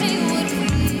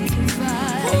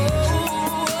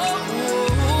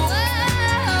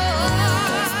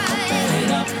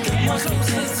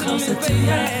 Closer to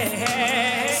you.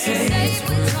 Say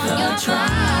what's on your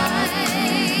mind.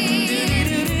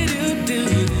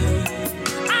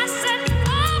 I said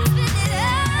open it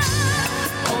up.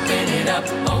 Open it up,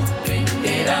 open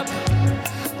it up,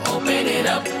 open it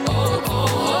up, oh,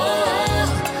 oh,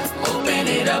 oh. Open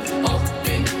it up,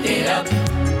 open it up,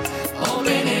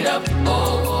 open it up,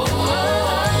 oh, oh,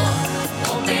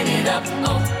 oh. Open it up,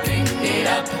 open it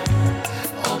up,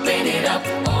 open it up,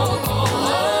 oh, oh,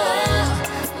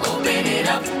 oh. Open it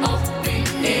up,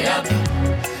 open it up,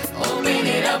 open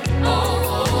it up, oh,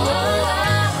 oh,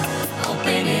 oh.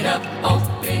 Open it up,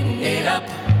 open it up,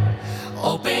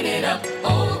 open it up,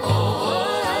 oh, oh, oh.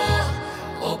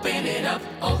 Open it up,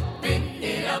 open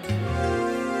it up, open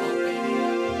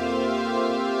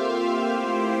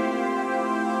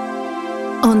it up.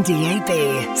 On DAB,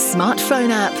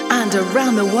 smartphone app, and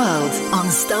around the world on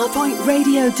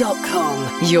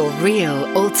starpointradio.com. Your real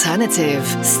alternative.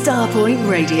 Starpoint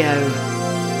Radio.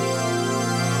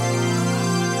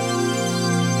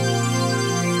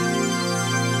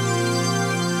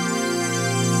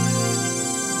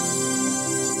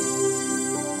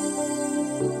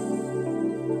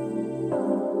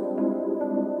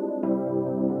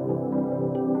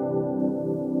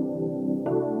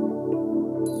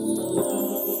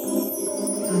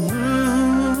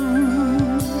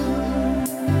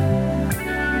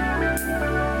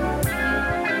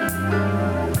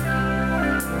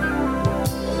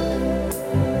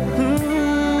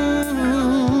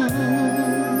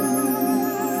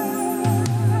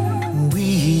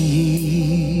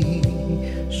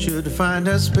 Find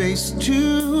a space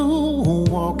to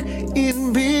walk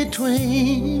in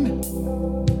between.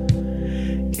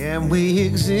 Can we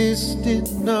exist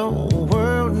in a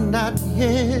world not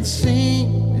yet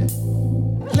seen?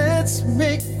 Let's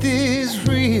make this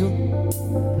real.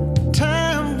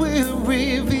 Time will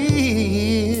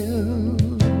reveal.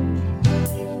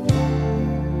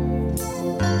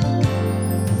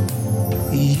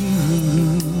 You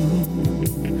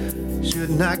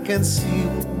should not conceal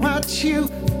what you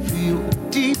feel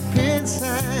deep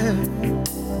inside.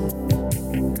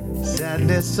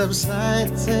 Sadness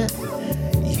subsides and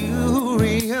you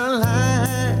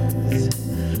realize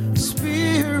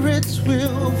spirits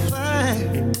will fly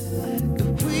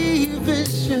if we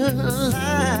visualize.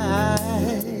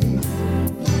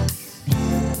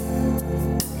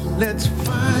 Let's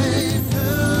find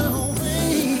a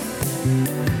way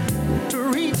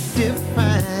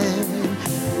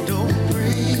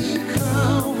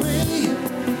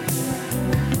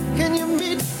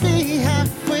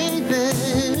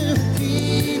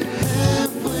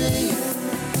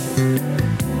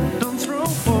Don't throw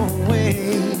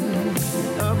away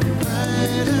a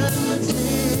brighter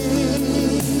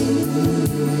day.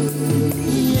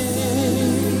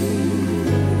 Yeah.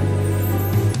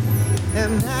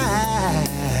 And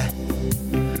I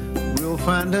will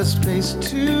find a space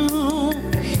to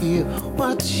hear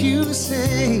what you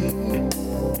say.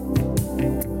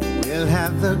 We'll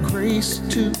have the grace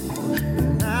to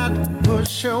not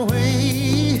push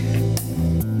away.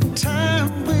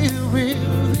 Time will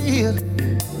reveal.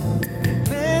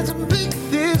 Let's make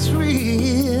this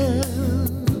real.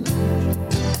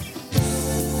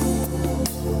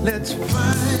 Let's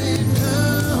find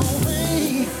a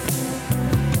way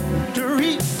to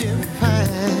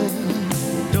redefine.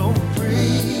 Don't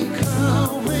break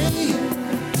away.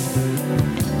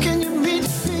 Can you meet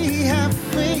me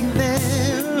halfway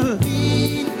there?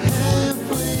 Meet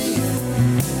halfway.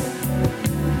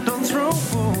 Don't throw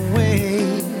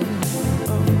away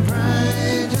a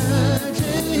brighter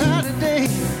day. Brighter day.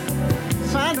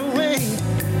 Find a way.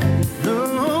 No.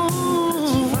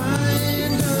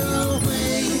 Find a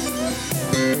way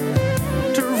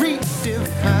to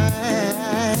redefine.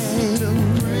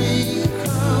 Don't break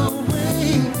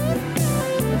away.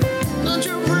 Don't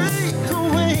you break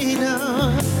away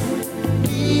now.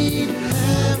 Meet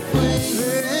halfway.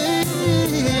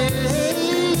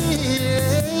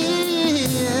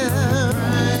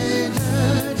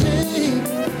 Brighter day.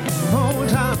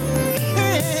 Hold on.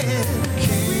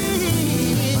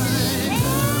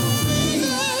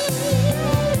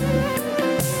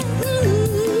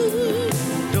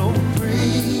 Don't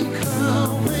break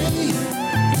away.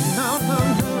 No, no,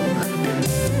 no.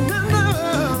 No, no.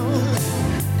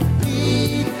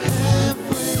 Meet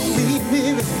halfway. Meet me.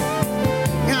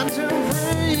 Got to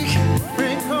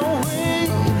break away.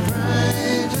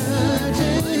 Brighter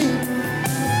day.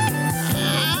 I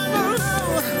don't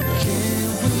know. Can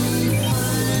we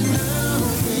find a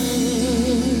way?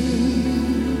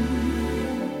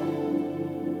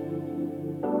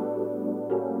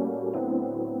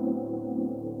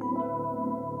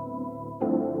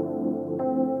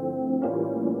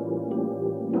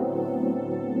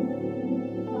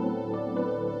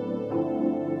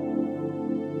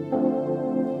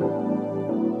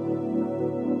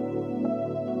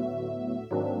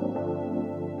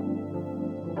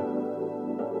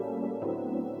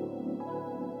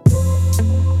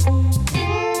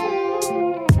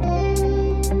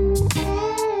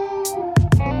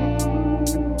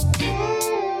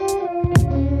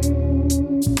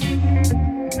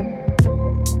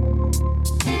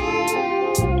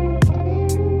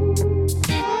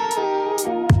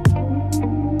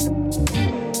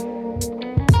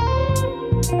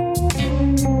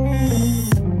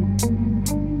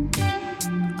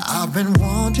 I've been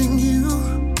wanting you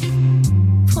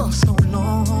for so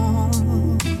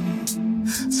long,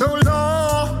 so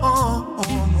long.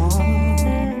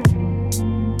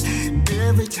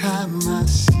 Every time I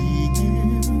see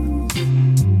you,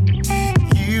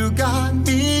 you got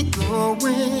me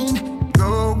going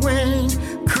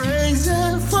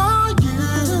crazy for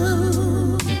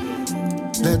you.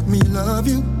 Let me love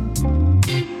you,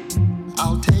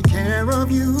 I'll take care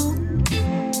of you.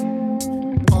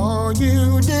 All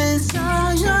you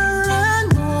desire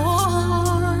and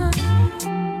more,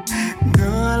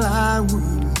 girl, I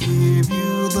would give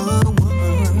you the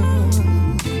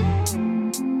world,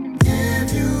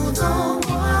 give you the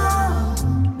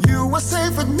world. You are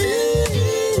safe with me.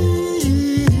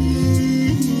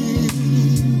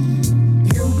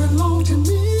 You belong to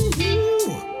me.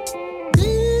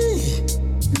 Me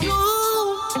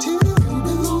belong to you. You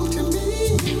belong to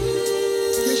me.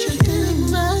 Yes, you did,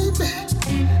 baby.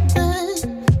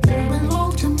 You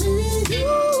belong to me.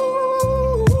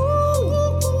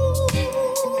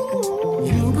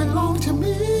 You belong to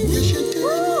me. Yes, you do.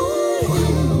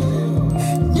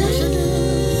 Yes, you do.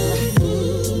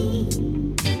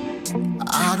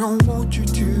 I don't want you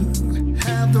to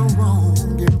have the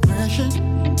wrong impression.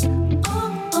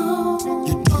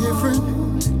 You're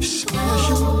different,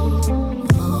 special,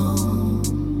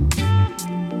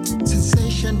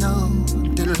 sensational,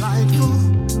 delightful,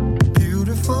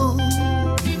 beautiful,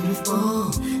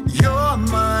 beautiful. You're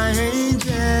my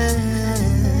angel.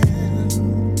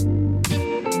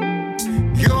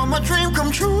 You're my dream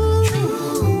come true.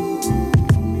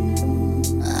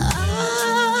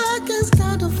 I can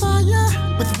start a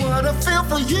fire with what I feel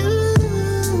for you.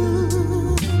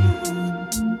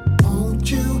 Won't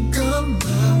you come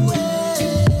my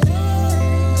way?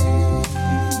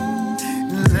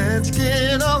 Let's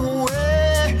get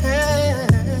away.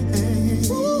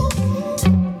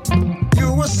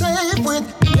 You were safe with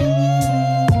me.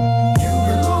 You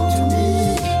belong to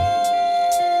me.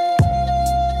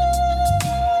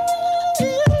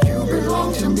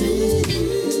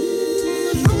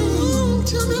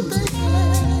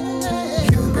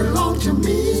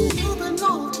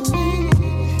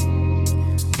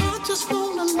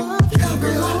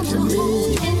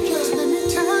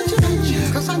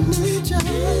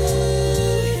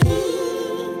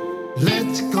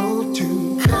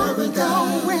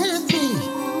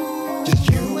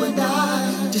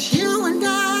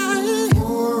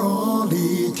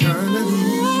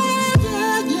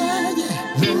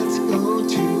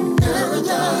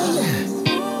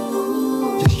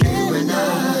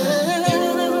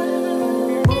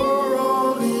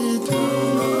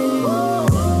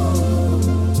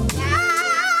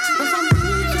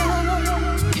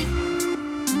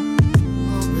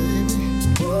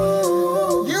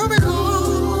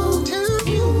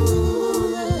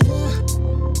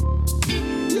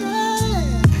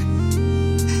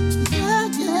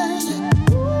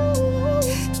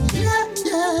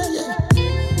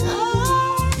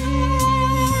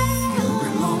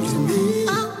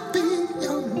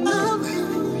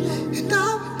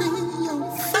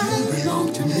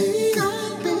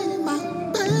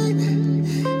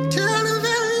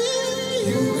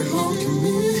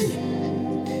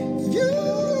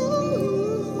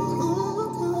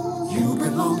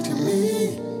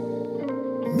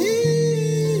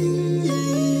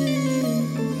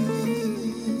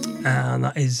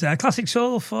 is Classic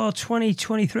Soul for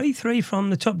 2023. 3 from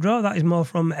the top drawer. That is more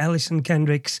from Ellison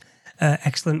Kendrick's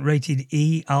excellent Rated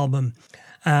E album.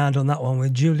 And on that one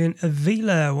with Julian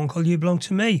Avila, one called You Belong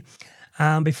to Me.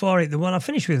 And before it, the one I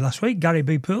finished with last week, Gary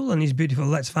B. Poole and his beautiful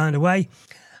Let's Find a Way.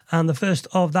 And the first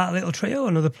of that little trio,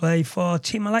 another play for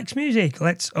Team Alex Music,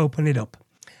 Let's Open It Up.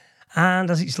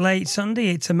 And as it's late Sunday,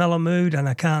 it's a mellow mood, and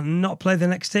I can't not play the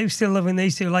next two. Still loving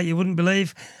these two like you wouldn't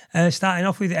believe. Starting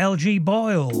off with LG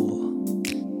Boyle.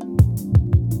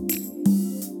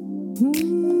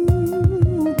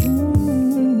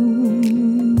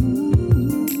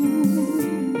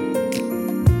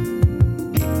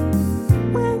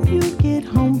 When you get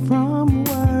home from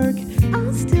work,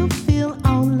 I still feel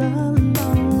all alone.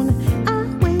 I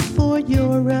wait for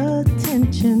your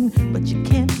attention, but you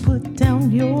can't put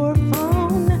down your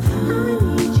phone. I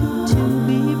need you to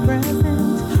be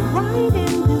present right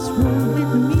in this room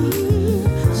with me,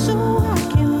 so I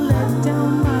can let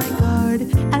down my guard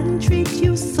and treat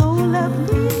you so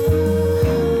lovely.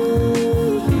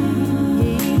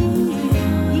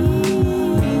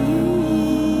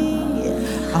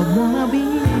 I wanna be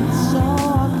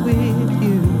soft with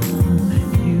you.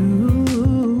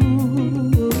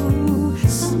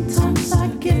 Sometimes I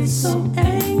get so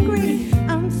angry,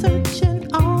 I'm searching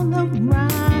all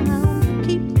around,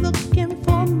 keep looking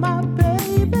for my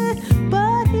baby,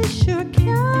 but he sure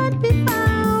can't be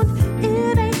found.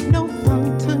 It ain't no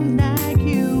fun to nag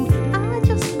you, I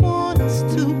just want us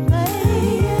to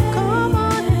play. Come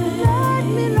on and let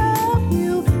me love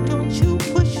you, don't you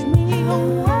push me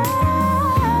away.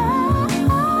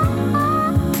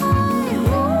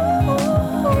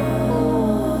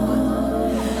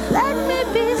 Let me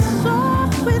be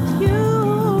soft with you.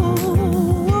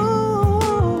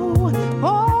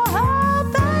 Oh,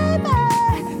 baby.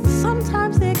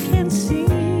 Sometimes it can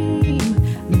seem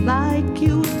like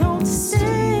you don't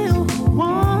still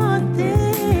want this.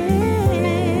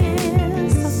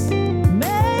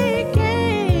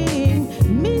 Making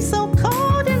me so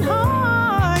cold and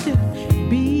hard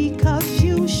because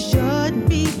you should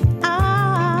be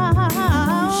out.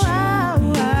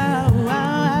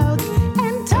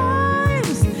 And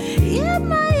times it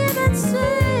may even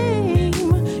seem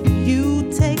you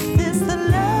take this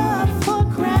love for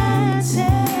granted,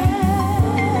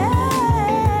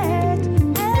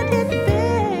 and it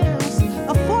builds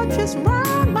a fortress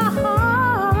round my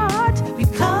heart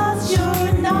because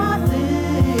you're not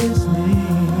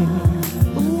listening.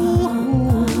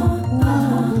 Ooh,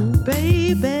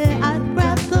 baby, I'd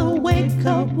rather wake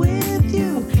up with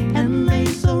you and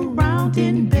laze around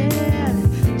in bed.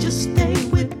 Just stay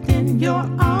within your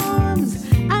arms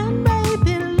and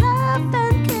maybe laugh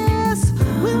and kiss.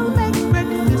 We'll make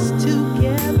breakfast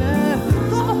together.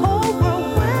 The whole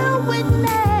world will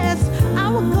witness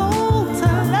our goal to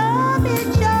love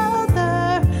each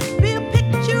other. Be a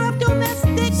picture of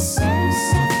domestic. Say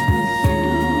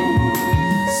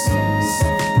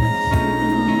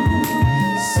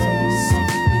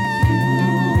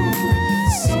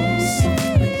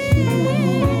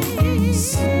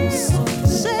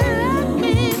let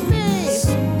me be.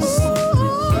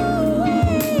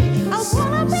 Ooh, I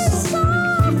wanna be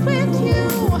soft with you,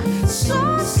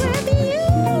 soft with you.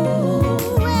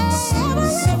 Every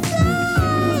day,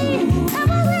 every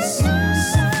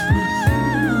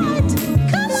night.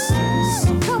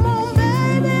 Come on,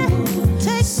 baby,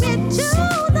 take me to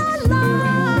the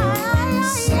light.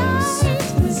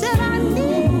 Said I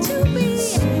need to be,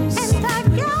 and I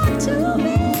got to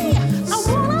be. I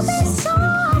wanna be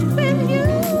soft with you,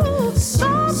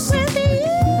 soft with you.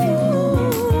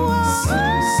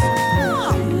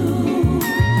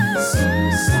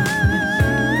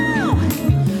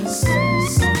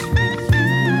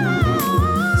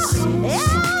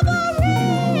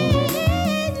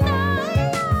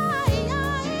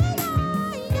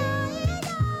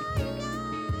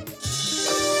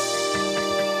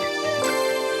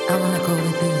 I wanna go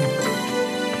with you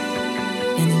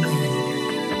anywhere,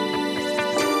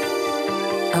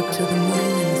 up to the moon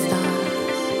and the stars.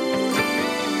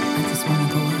 I just wanna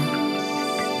go up.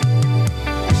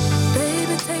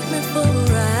 Baby, take me for a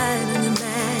ride on your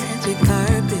magic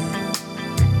carpet.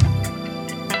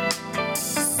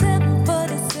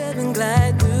 747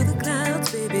 glide through the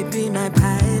clouds, baby, be my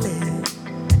pilot.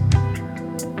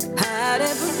 Hot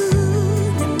air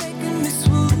balloon, you're making me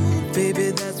swoon,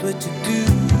 baby, that's what you do.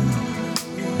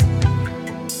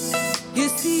 You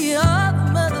see all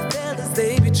the mother fellas,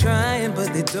 they be trying,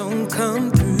 but they don't come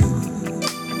through.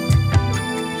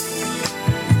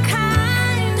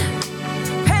 Kind,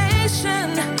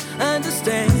 patient,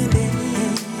 understanding.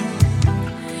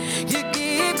 You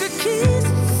give your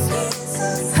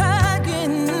kisses,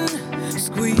 hugging,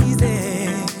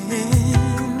 squeezing.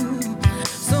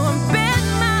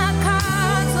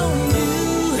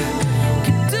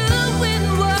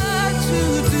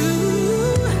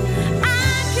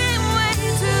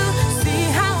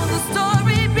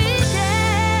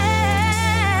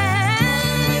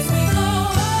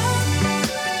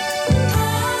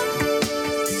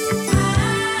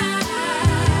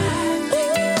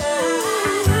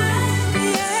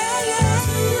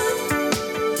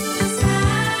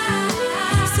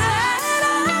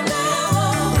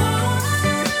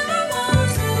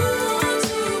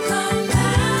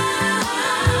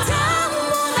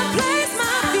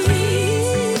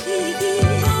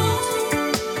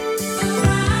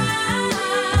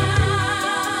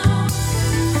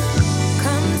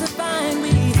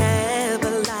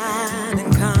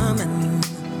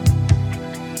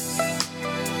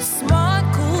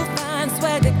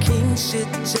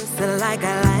 like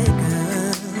I like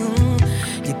her.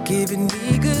 You're giving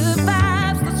me good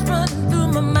vibes that's running through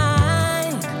my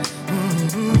mind.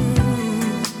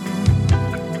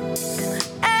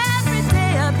 Every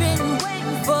day I've been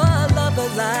waiting for a lover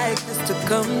like this to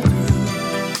come through.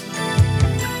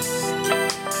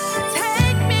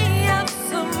 Take me up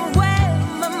somewhere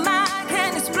my mind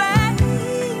can't explain.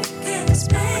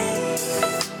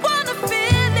 Wanna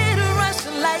feel it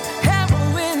rushing like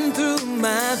heroin through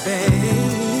my veins.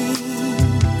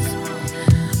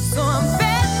 So I'm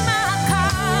betting my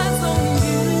cards on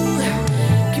you.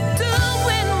 Keep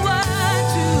doing what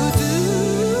you do.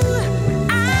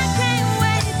 I can't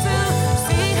wait to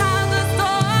see how the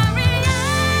story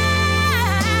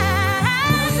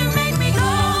ends. You make me go,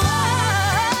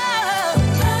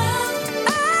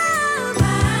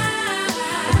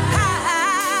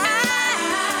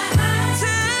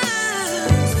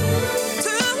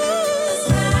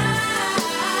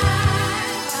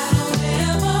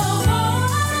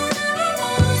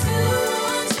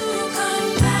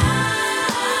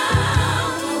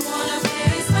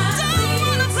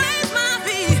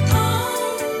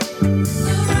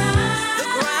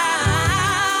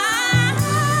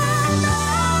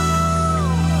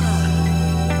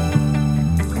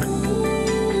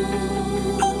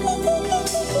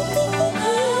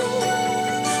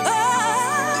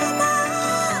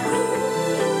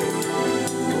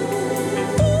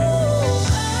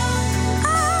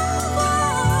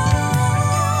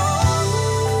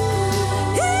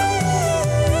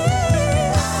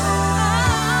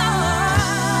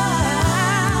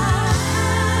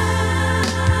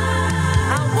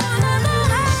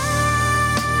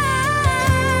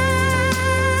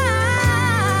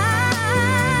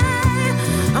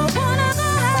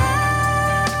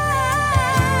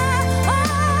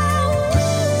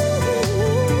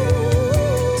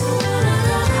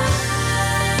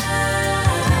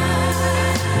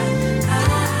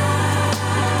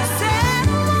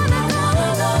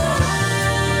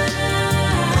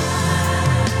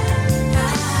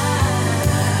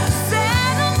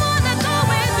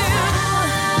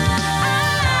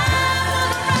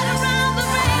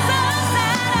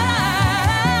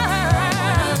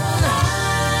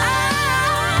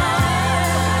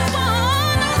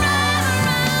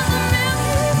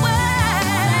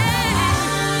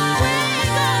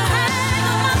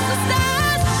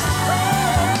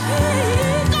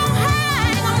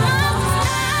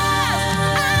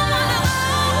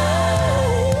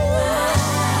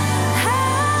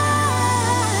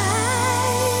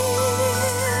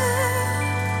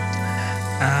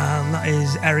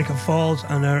 Erica Falls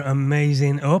and her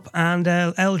amazing Up, and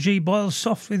LG Boyle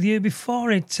Soft with you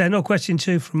before it. No question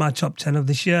 2 from my top 10 of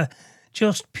this year.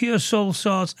 Just pure soul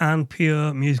sorts and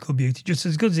pure musical beauty. Just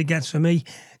as good as it gets for me.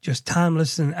 Just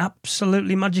timeless and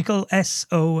absolutely magical.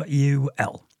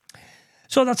 SOUL.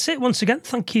 So that's it once again.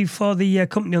 Thank you for the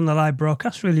company on the live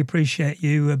broadcast. Really appreciate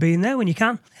you being there when you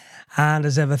can. And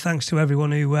as ever, thanks to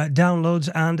everyone who downloads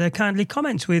and kindly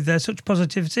comments with such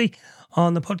positivity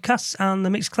on the podcasts and the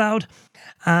Mixcloud.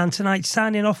 And tonight,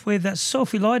 signing off with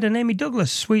Sophie Lloyd and Amy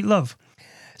Douglas, Sweet Love.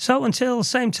 So until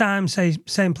same time,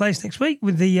 same place next week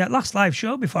with the last live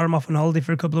show before I'm off on holiday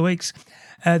for a couple of weeks.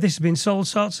 This has been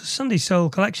Soulsorts, Sunday Soul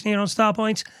Collection here on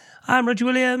Starpoint. I'm Roger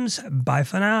Williams. Bye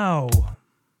for now.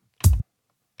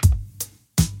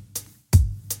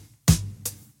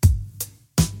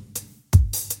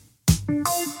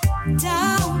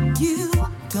 Don't you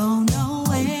go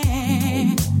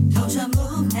nowhere. Don't you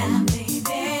move now,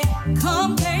 baby.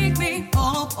 Come take me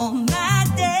off on my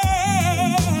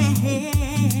day.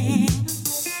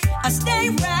 I stay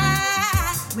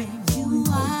right where you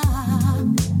are.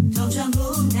 Don't you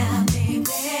move now, baby.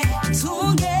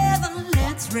 Together,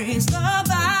 let's raise the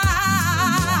bar.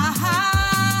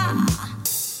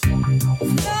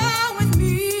 Flow with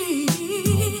me.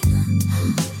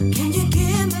 Can you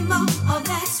give me more of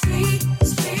that sweet,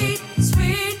 sweet,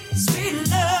 sweet, sweet?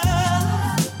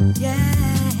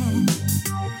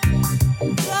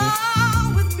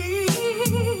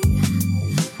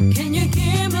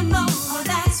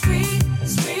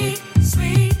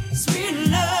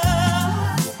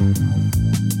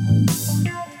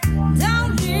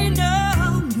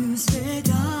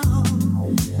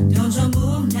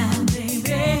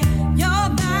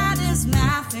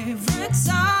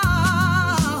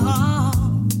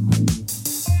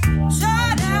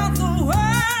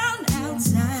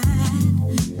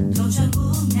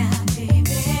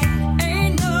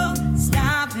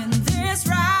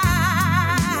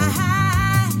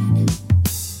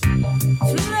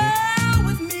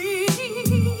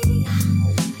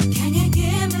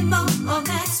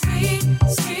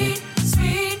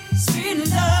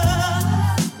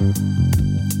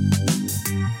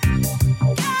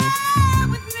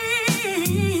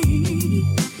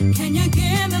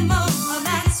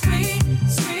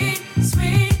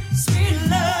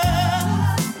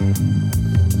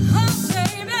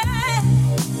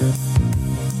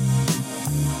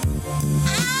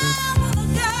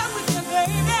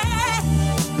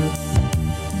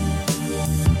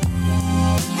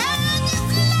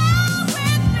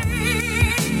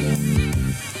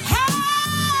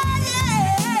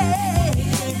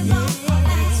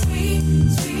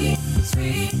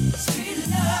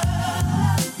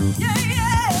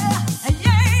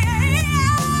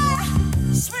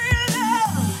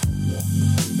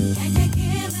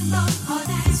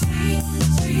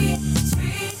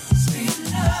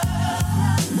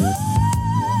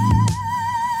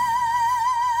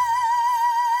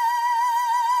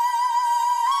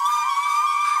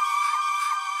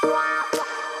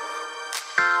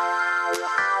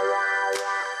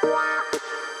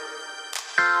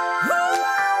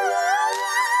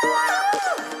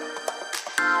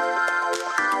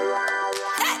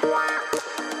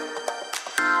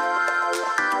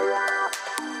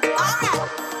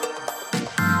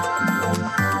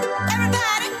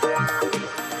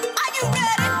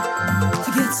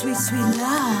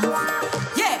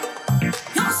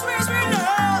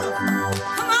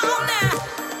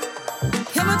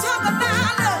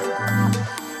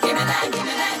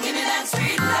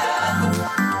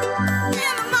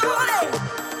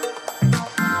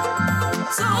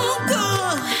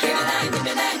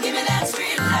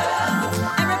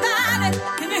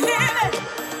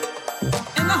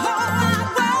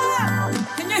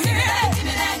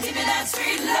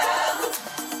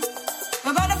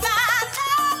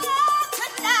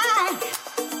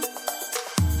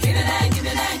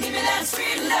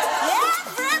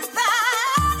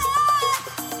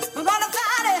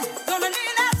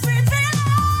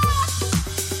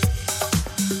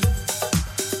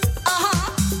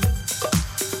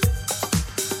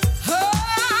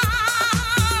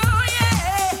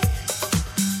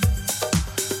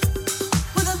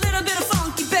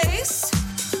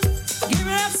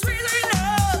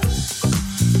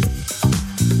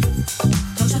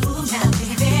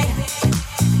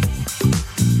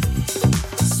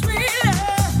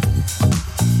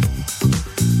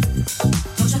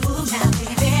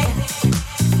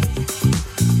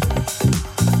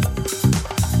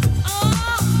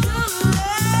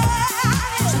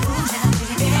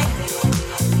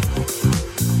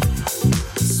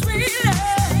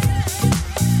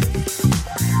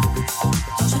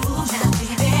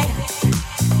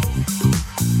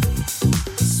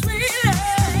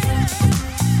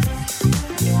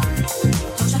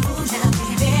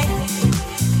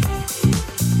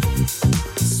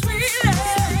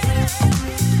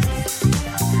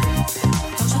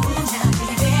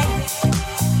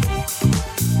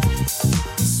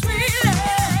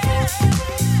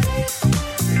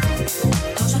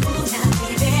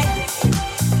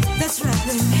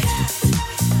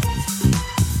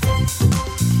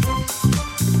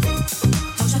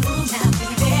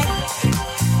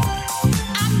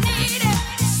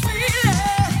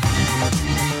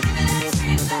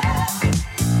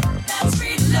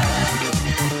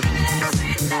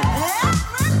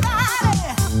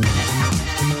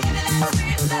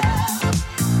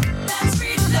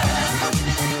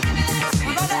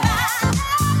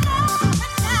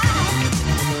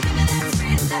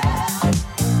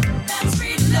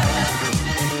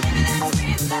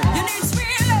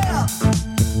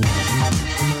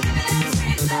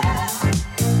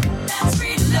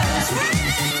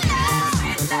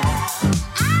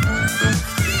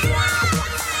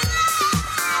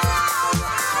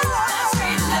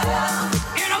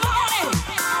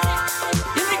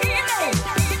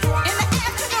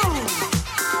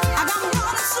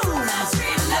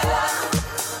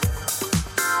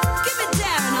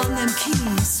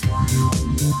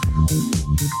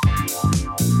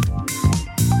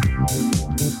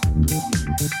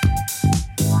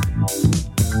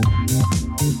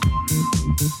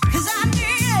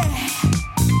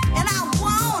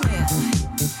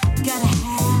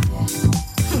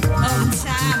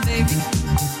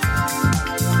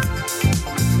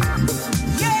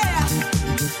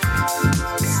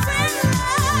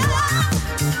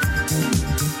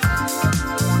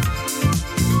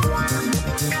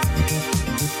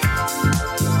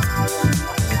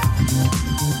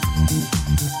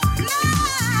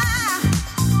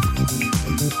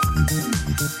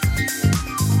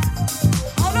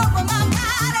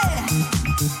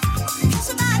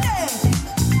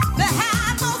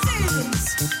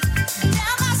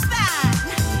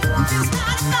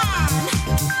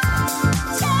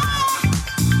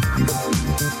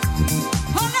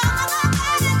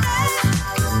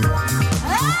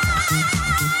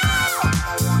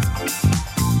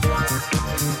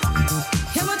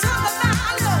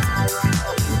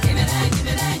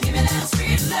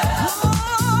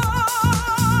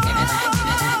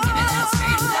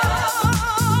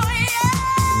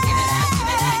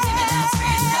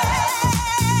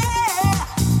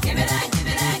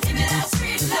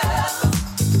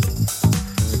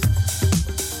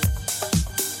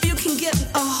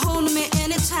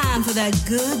 that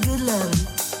good, good love.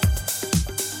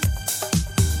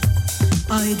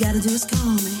 All you gotta do is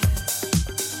call me.